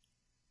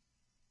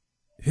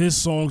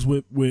songs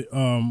with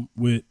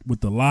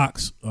the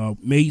Locks,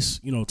 Mace,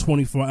 you know,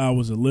 24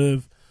 Hours to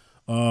Live.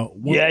 I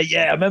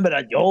remember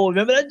that. Oh,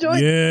 remember that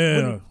joint?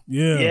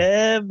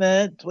 Yeah,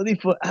 man.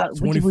 24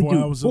 hours.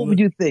 What would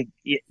you think?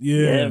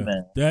 Yeah,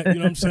 man. That, you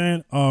know what I'm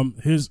saying?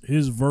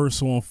 His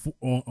verse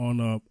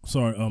on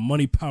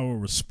Money, Power,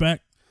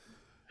 Respect.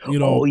 You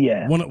know,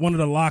 one of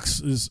the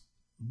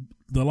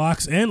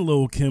Locks and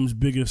Lil Kim's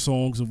biggest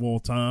songs of all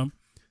time.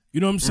 You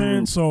know what I'm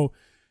saying? So,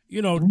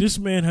 you know, this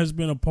man has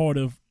been a part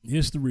of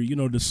history, you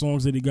know, the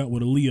songs that he got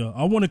with Aaliyah.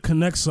 I want to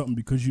connect something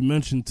because you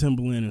mentioned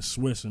Timbaland and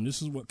Swizz, and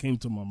this is what came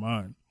to my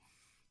mind.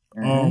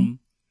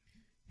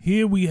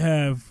 here we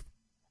have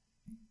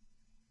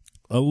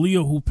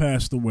Aaliyah, who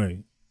passed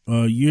away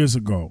years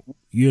ago.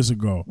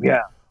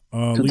 Yeah.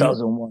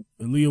 2001.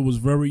 Aaliyah was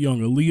very young.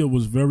 Aaliyah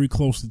was very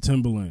close to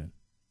Timbaland.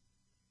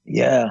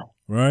 Yeah.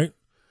 Right?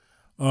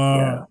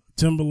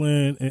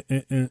 Timbaland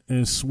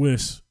and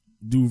Swiss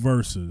do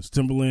verses.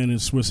 Timbaland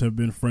and Swiss have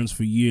been friends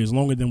for years,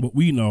 longer than what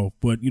we know,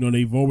 but, you know,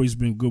 they've always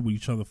been good with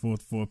each other for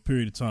a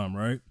period of time,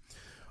 right?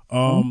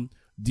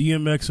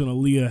 DMX and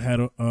Aaliyah had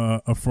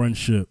a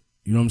friendship,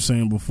 you know what I'm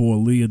saying, before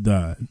Aaliyah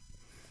died.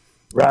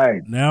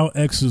 Right. Now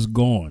X is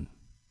gone.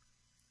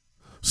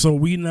 So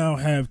we now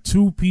have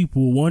two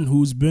people, one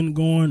who's been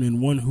gone and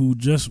one who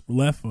just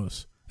left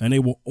us, and they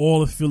were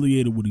all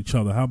affiliated with each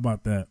other. How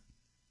about that?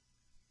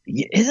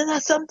 Yeah, isn't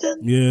that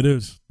something? Yeah, it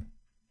is.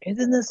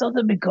 Isn't that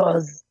something?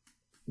 Because,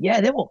 yeah,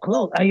 they were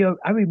close. I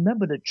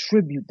remember the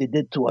tribute they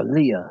did to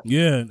Aaliyah.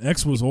 Yeah, and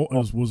X was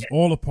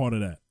all a part of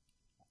that.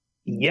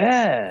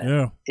 Yeah.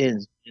 Yeah.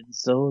 It's been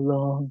so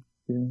long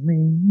to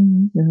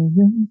me.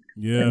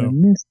 Yeah. I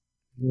miss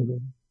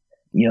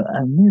you.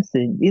 I'm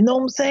missing. You know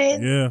what I'm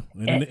saying? Yeah.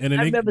 And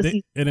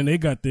then they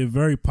got their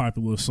very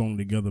popular song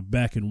together,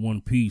 Back in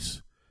One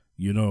Piece.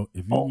 You know,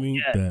 if you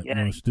mean that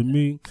much to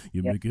me,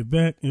 you make it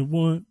back in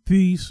one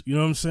piece. You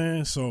know what I'm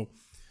saying? So.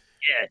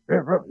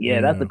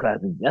 Yeah, that's a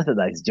classic. That's a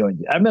nice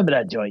joint. I remember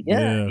that joint.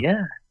 Yeah.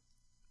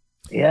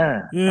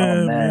 Yeah,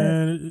 oh,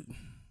 man.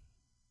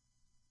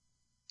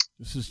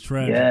 This is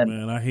tragic,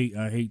 man. I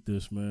hate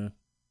this, man.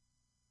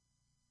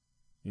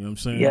 You know what I'm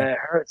saying? Yeah, it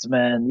hurts,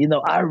 man. You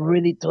know, I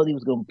really thought he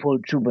was gonna pull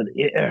through, but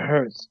it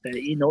hurts.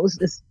 You know,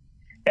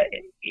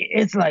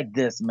 it's like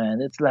this,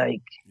 man. It's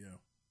like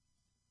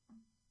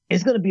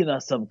it's gonna be in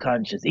our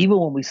subconscious, even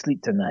when we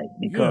sleep tonight,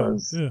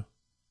 because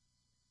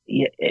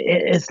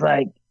it's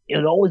like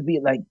it's always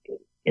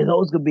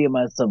gonna be in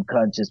my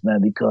subconscious,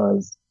 man,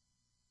 because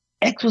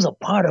X was a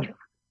part of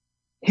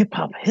hip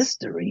hop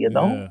history. You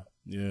know?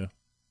 Yeah.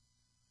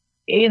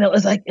 You know,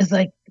 it's like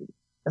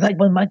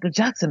when Michael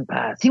Jackson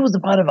passed. He was a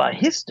part of our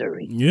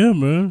history. Yeah,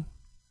 man.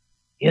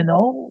 You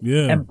know?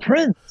 Yeah. And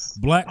Prince.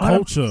 Black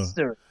culture.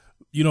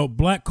 You know,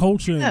 black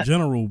culture in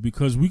general,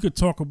 because we could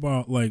talk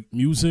about, like,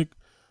 music,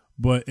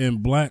 but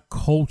in black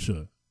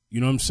culture,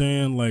 you know what I'm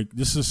saying? Like,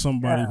 this is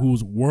somebody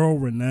who's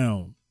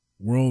world-renowned,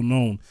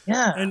 world-known.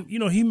 Yeah. And, you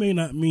know, he may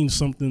not mean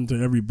something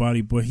to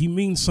everybody, but he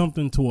means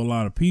something to a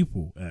lot of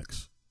people,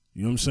 X.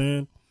 You know what I'm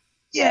saying?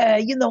 Yeah,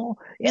 you know,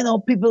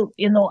 people,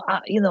 we're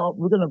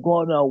gonna go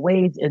on our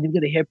ways, and you're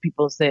gonna hear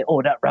people say,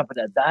 "Oh, that rapper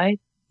that died."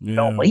 Yeah.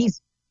 No, but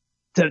he's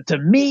to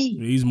me,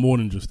 he's more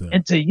than just that,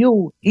 and to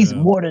you, he's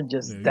more than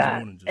just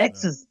that. Than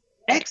just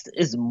X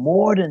is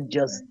more than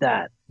just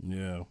that.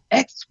 Yeah,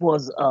 X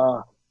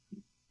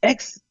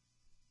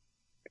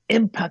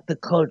impact the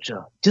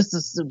culture, just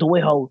the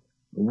way how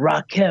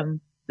Rakim,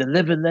 the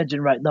living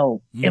legend right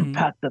now,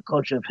 impact the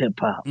culture of hip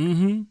hop.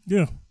 Mm-hmm.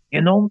 Yeah,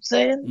 you know what I'm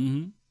saying?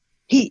 Mm-hmm.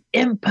 He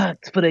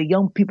impacts for the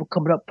young people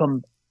coming up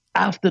from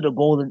after the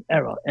golden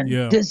era, and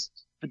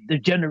the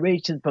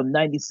generation from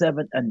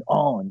 '97 and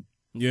on.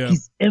 Yeah,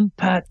 he's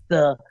impact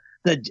a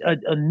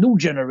new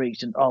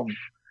generation of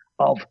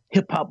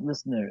hip hop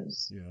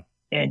listeners. Yeah,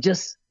 and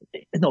just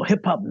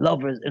hip hop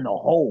lovers in a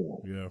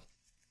whole. Yeah,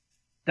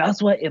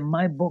 that's why in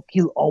my book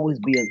he'll always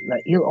be a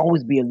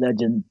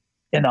legend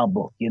in our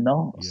book. You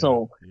know,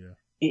 so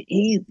and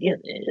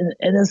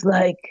it's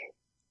like.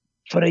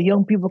 For the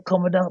young people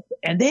coming up,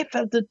 and they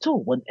felt it too.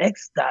 When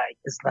X died,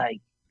 it's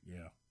like,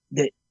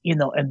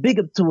 and big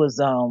up to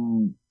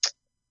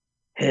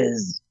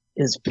his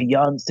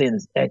fiance and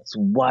his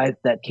ex-wife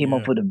that came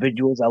up with the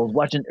visuals. I was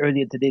watching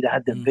earlier today. They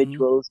had the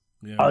visuals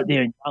out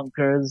there in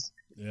Yonkers,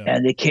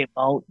 and they came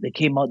out. They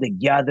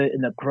gathered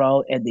in the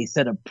crowd, and they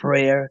said a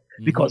prayer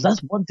because that's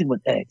one thing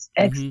with X.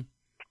 X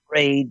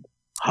prayed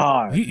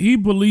hard. He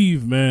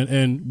believed, man,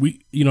 and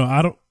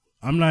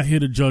I'm not here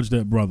to judge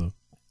that brother.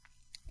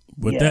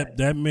 But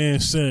that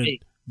man said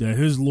that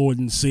his Lord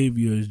and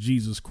Savior is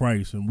Jesus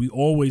Christ, and we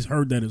always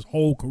heard that his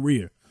whole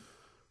career.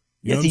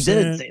 You know what I'm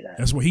saying? Did say that.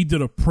 That's why he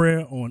did a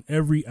prayer on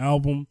every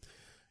album,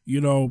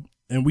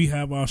 and we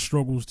have our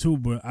struggles too,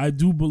 but I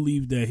do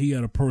believe that he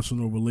had a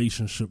personal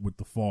relationship with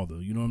the Father.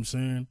 You know what I'm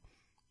saying?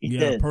 He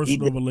had a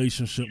personal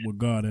relationship with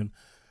God, and,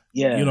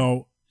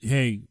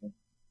 hey,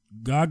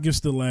 God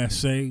gets the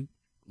last say, you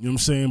know what I'm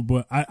saying?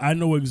 But I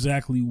know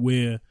exactly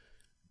where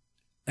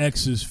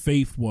X's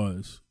faith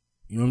was.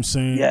 You know what I'm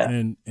saying? Yeah.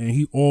 And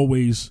he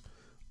always,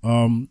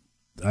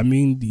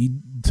 he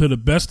to the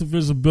best of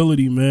his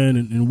ability, man,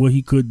 and what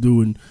he could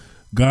do. And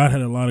God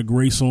had a lot of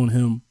grace on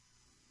him.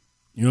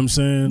 You know what I'm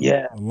saying?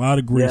 Yeah. A lot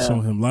of grace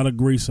on him, a lot of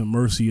grace and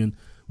mercy. And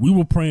we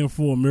were praying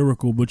for a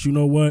miracle, but you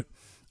know what?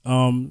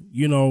 In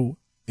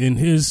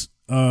his,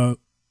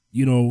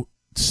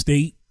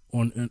 state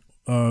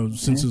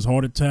since his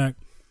heart attack,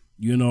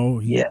 I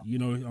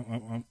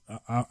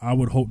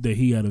would hope that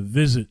he had a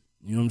visit.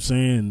 You know what I'm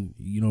saying?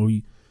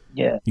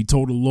 He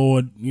told the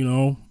Lord,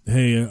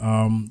 hey,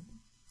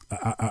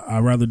 I'd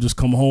rather just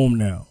come home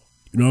now.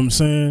 You know what I'm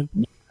saying?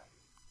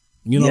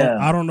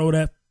 I don't know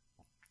that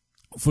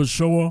for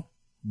sure,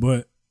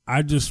 but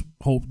I just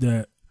hope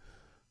that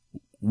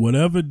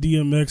whatever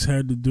DMX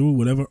had to do,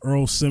 whatever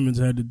Earl Simmons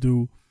had to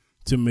do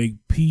to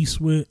make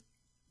peace with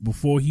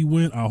before he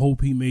went, I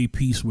hope he made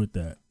peace with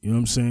that. You know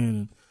what I'm saying?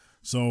 And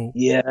so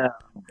yeah,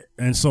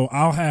 and so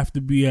I'll have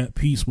to be at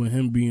peace with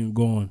him being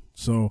gone.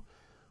 So,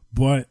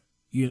 but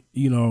you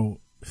know,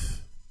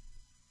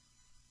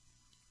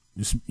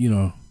 just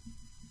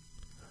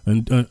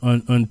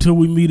until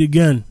we meet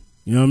again.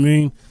 You know what I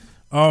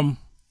mean?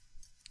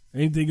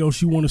 Anything else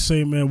you want to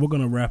say, man? We're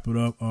gonna wrap it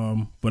up.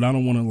 But I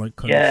don't want to like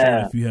cut it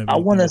short if you have. I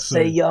want to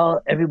say,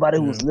 y'all, everybody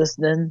who's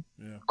listening,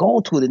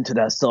 go tune into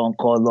that song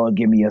called "Lord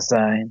Give Me a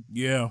Sign."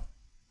 Yeah.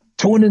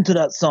 Tune into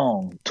that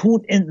song.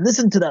 Tune in,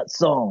 listen to that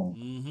song,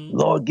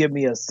 "Lord Give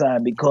Me a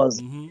Sign," because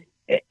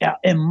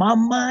in my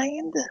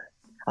mind,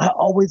 I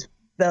always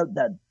felt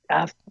that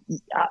after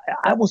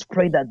I was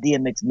praying that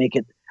DMX make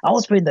it. I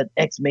was praying that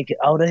X make it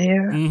out of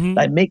here,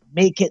 like make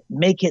it.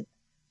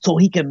 So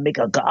he can make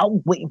I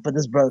was waiting for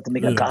this brother to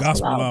make a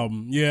gospel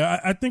album. Yeah,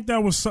 I think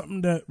that was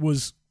something that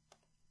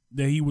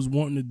he was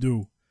wanting to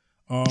do.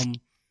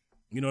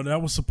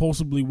 That was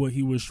supposedly what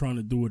he was trying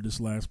to do with this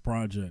last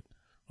project.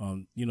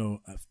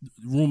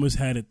 Rumors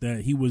had it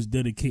that he was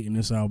dedicating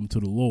this album to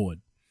the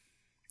Lord,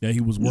 that he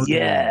was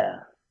working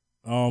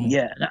on.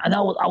 And I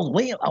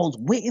was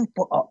waiting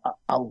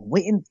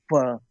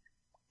for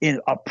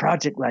a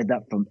project like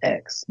that from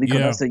X,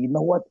 because I said, you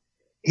know what?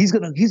 He's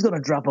gonna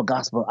drop a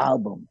gospel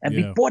album. And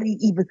before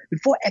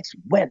X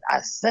went,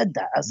 I said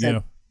that. I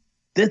said,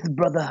 this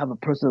brother have a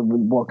personal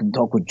walk and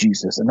talk with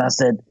Jesus. And I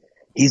said,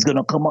 he's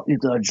gonna come up, he's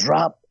gonna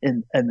drop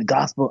in the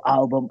gospel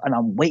album, and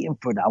I'm waiting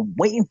for that. I'm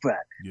waiting for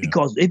that. Yeah.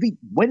 Because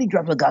when he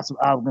drops a gospel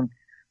album,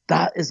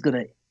 that is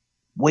gonna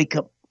wake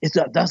up,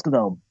 that's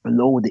gonna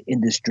blow the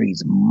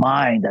industry's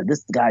mind that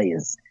this guy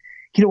is,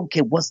 he don't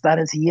care what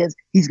status he is,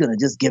 he's gonna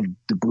just give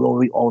the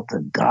glory all to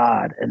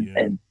God.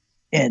 And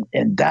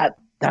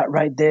that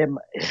right there, man,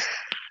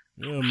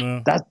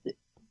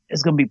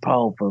 it's gonna be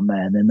powerful,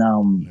 man. And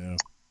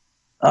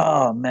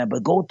oh man,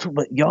 but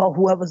y'all,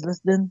 whoever's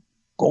listening,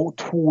 go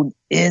tune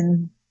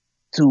in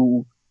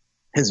to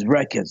his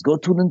records. Go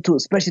tune into,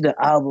 especially the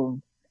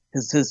album,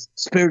 his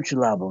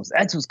spiritual albums.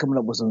 X was coming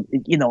up with some,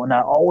 and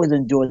I always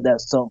enjoyed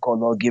that song called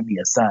 "Lord Give Me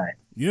a Sign."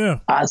 Yeah,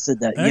 I said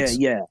that. X,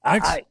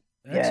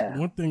 X,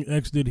 one thing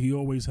X did, he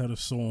always had a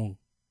song,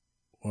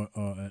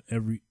 at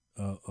every.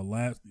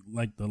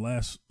 The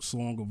last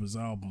song of his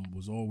album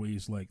was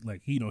always like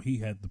he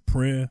had the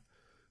prayer,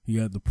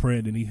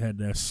 then he had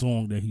that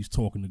song that he's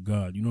talking to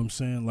God. You know what I'm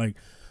saying? Like,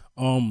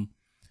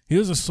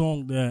 here's a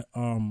song that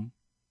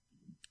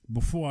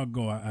before I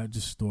go, I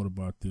just thought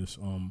about this.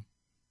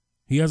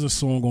 He has a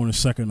song on his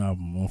second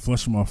album, on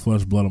Flesh of My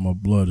Flesh, Blood of My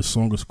Blood. The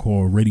song is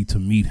called "Ready to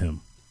Meet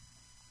Him,"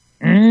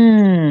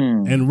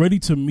 and "Ready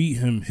to Meet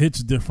Him"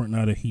 hits different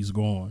now that he's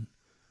gone.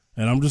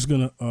 And I'm just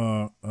gonna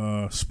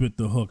spit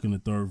the hook in the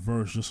third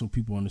verse just so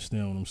people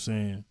understand what I'm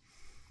saying.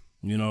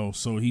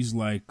 So he's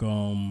like,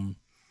 I'm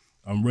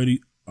ready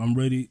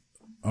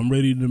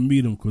to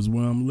meet him, cause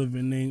where I'm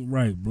living ain't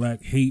right.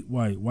 Black hate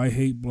white, white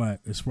hate black.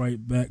 It's right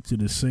back to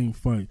the same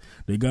fight.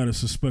 They got us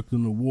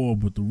suspecting the war,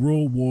 but the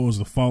real war is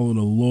to follow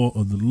the law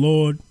of the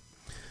Lord,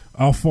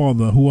 our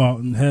Father who art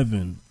in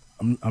heaven.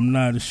 I'm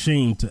not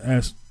ashamed to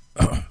ask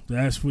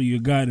for your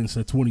guidance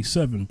at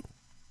 27.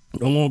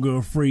 No longer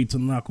afraid to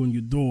knock on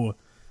your door.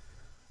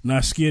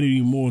 Not scared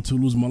anymore to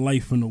lose my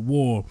life in the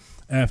war.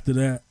 After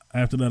that,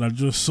 I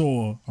just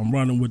saw I'm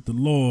riding with the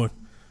Lord,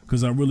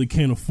 because I really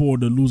can't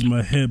afford to lose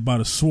my head by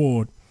the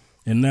sword.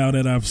 And now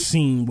that I've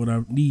seen what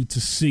I need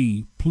to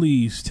see,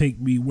 please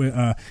take me where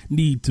I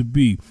need to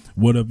be.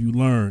 What have you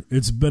learned?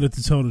 It's better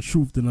to tell the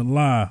truth than a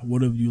lie.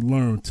 What have you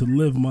learned? To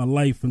live my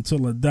life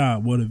until I die.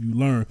 What have you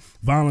learned?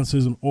 Violence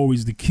isn't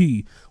always the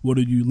key. What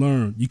have you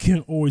learned? You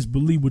can't always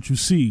believe what you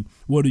see.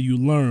 What have you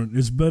learned?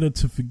 It's better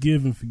to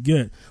forgive and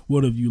forget.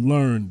 What have you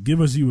learned? Give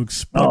as you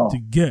expect to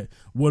get.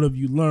 What have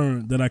you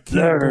learned? That I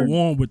can't go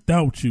on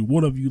without you.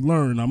 What have you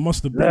learned? I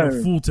must have been a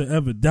fool to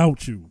ever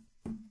doubt you.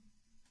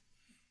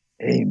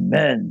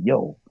 Amen.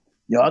 Yo,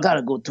 I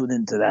gotta go tune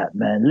into that,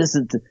 man.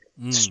 Listen to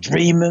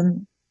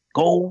streaming.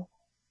 Go.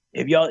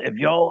 If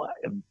y'all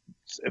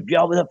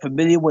are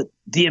familiar with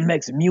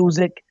DMX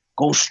music,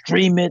 go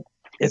stream it.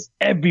 It's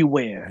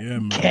everywhere. Yeah,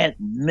 man. You can't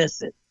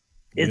miss it.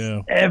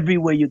 It's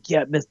everywhere. You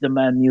can't miss the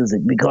man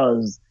music,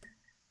 because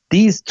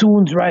these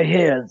tunes right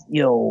here,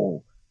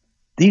 you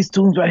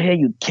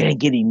can't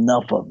get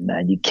enough of,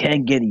 man. You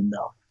can't get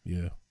enough.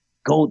 Yeah.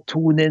 Go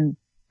tune in.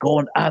 Go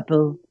on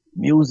Apple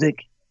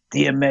Music.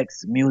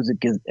 DMX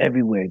music is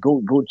everywhere.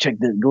 Go check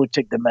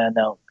the man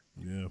out.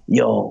 Yeah.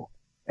 Yo,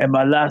 and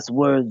my last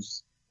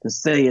words to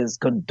say is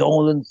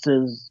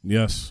condolences.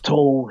 Yes.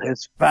 To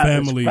his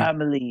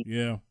family.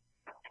 Yeah.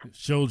 His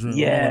children.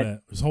 Yeah. All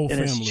that. His whole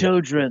family. His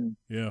children.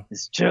 Yeah.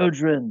 His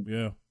children.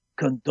 Yeah.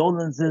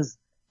 Condolences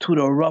to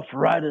the Rough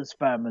Riders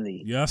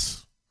family.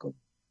 Yes.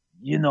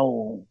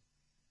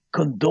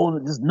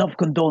 Condolences. Enough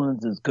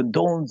condolences.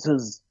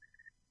 Condolences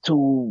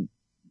to,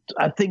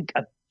 I think,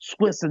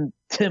 Swiss and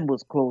Tim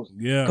was close.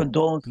 Yeah.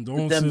 Condolences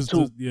to them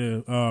too.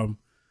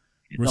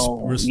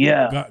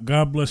 Yeah.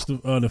 God bless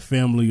the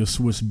family of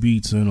Swiss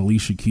Beats and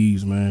Alicia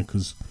Keys, man,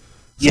 because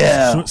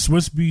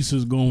Swiss Beats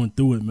is going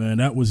through it, man.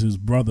 That was his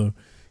brother.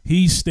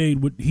 He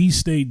stayed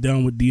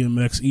down with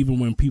DMX even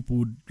when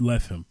people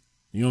left him.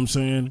 You know what I'm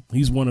saying?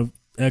 He's one of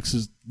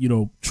X's,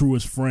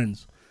 truest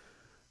friends.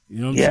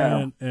 You know what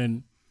I'm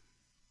saying?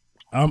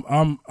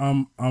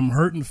 And I'm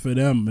hurting for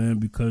them, man,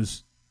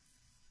 because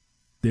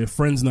their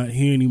friend's not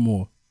here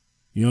anymore.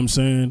 You know what I'm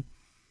saying?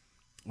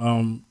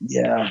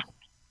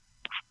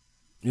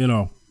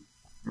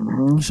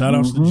 Shout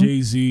outs to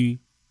Jay-Z,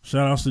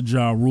 shout outs to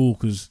Ja Rule,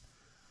 because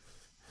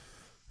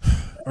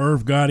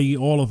Irv Gotti,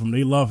 all of them,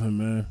 they love him,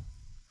 man.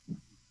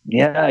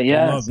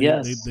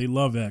 They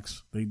love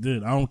X. They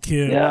did. I don't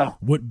care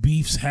what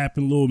beefs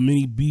happen, little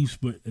mini beefs,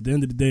 but at the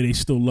end of the day, they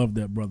still love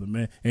that brother,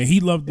 man. And he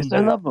loved them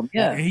back. Love him,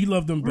 And he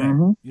loved them back. You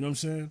know what I'm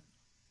saying?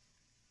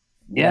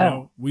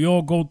 Yeah. We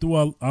all go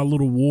through our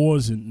little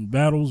wars and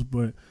battles,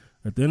 but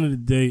at the end of the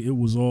day, it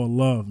was all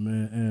love,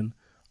 man. And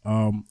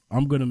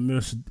I'm going to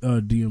miss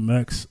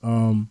DMX.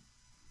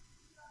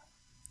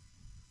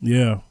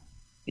 Yeah.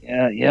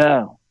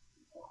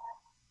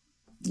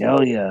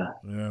 Oh, yeah.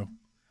 Yeah.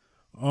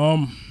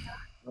 Oh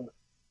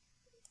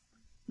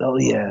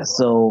yeah.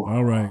 So.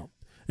 All right.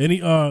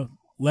 Any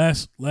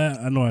last?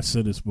 I know I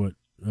said this, but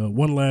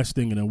one last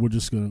thing, and then we're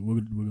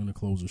gonna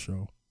close the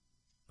show.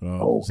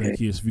 Okay.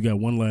 Zacchaeus, if you got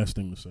one last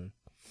thing to say.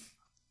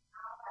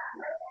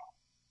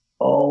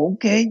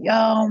 Okay.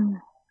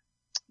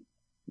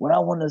 What I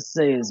want to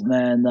say is,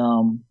 man,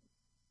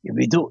 if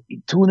you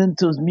tune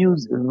into his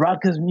music,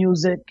 rock his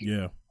music.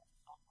 Yeah.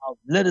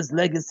 Let his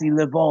legacy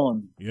live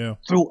on. Yeah.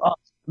 Through us.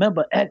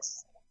 Remember,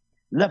 X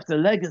left a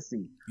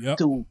legacy yep.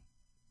 to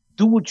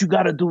do what you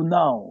got to do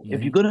now. Mm-hmm.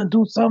 If you're going to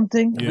do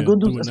something, if you're gonna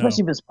do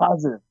especially now. If it's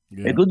positive,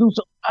 if you're going to do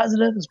something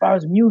positive as far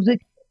as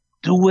music,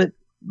 do it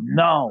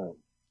now.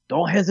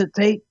 Don't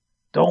hesitate.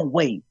 Don't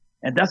wait.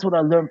 And that's what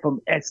I learned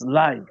from X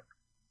Live.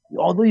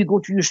 Although you go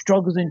through your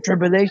struggles and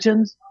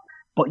tribulations,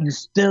 but you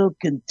still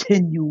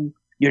continue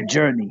your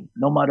journey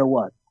no matter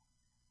what.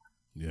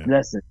 Yeah.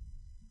 Blessed.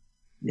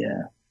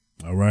 Yeah.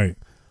 All right.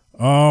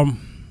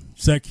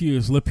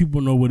 Zacchaeus, let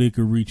people know where they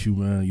can reach you,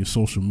 man, your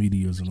social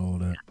medias and all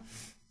that.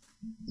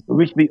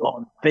 Reach me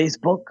on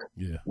Facebook.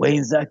 Yeah.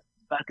 Wayne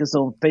Zacchaeus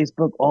on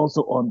Facebook,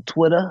 also on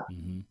Twitter.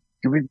 Mm-hmm. You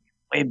can reach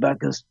Wayne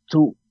Backus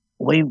 2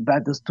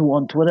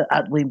 on Twitter,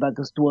 at Wayne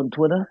Backus 2 on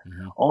Twitter.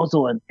 Mm-hmm.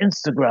 Also on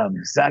Instagram,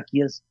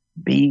 Zacchaeus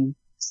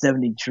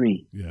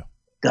B73. Yeah.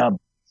 God.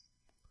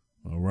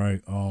 All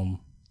right. Y'all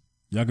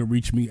can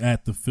reach me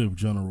at The Fifth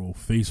General,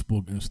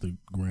 Facebook,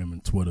 Instagram,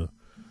 and Twitter.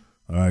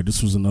 All right,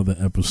 this was another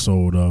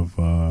episode of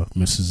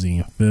Mrs. Z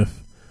and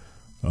Fifth.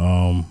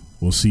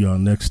 We'll see y'all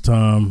next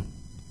time.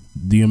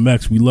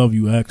 DMX, we love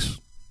you, X.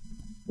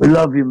 We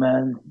love you,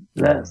 man.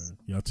 Bless. Right.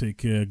 Y'all take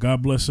care.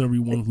 God bless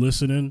everyone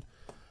listening.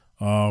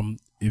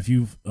 If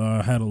you've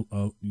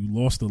you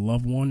lost a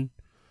loved one,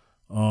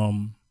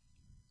 my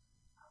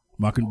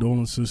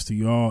condolences to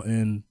y'all,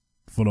 and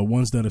for the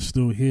ones that are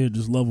still here,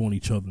 just love on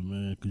each other,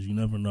 man, because you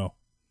never know.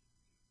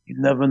 You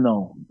never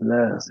know.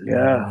 Bless.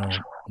 Yeah.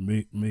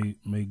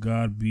 May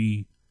God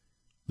be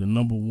the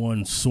number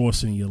one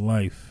source in your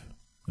life,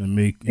 and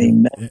may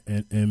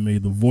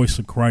the voice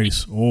of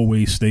Christ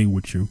always stay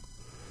with you.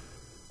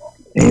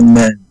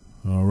 Amen.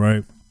 All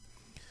right.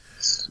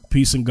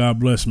 Peace and God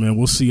bless, man.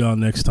 We'll see y'all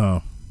next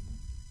time.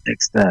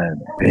 Next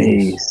time.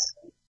 Peace.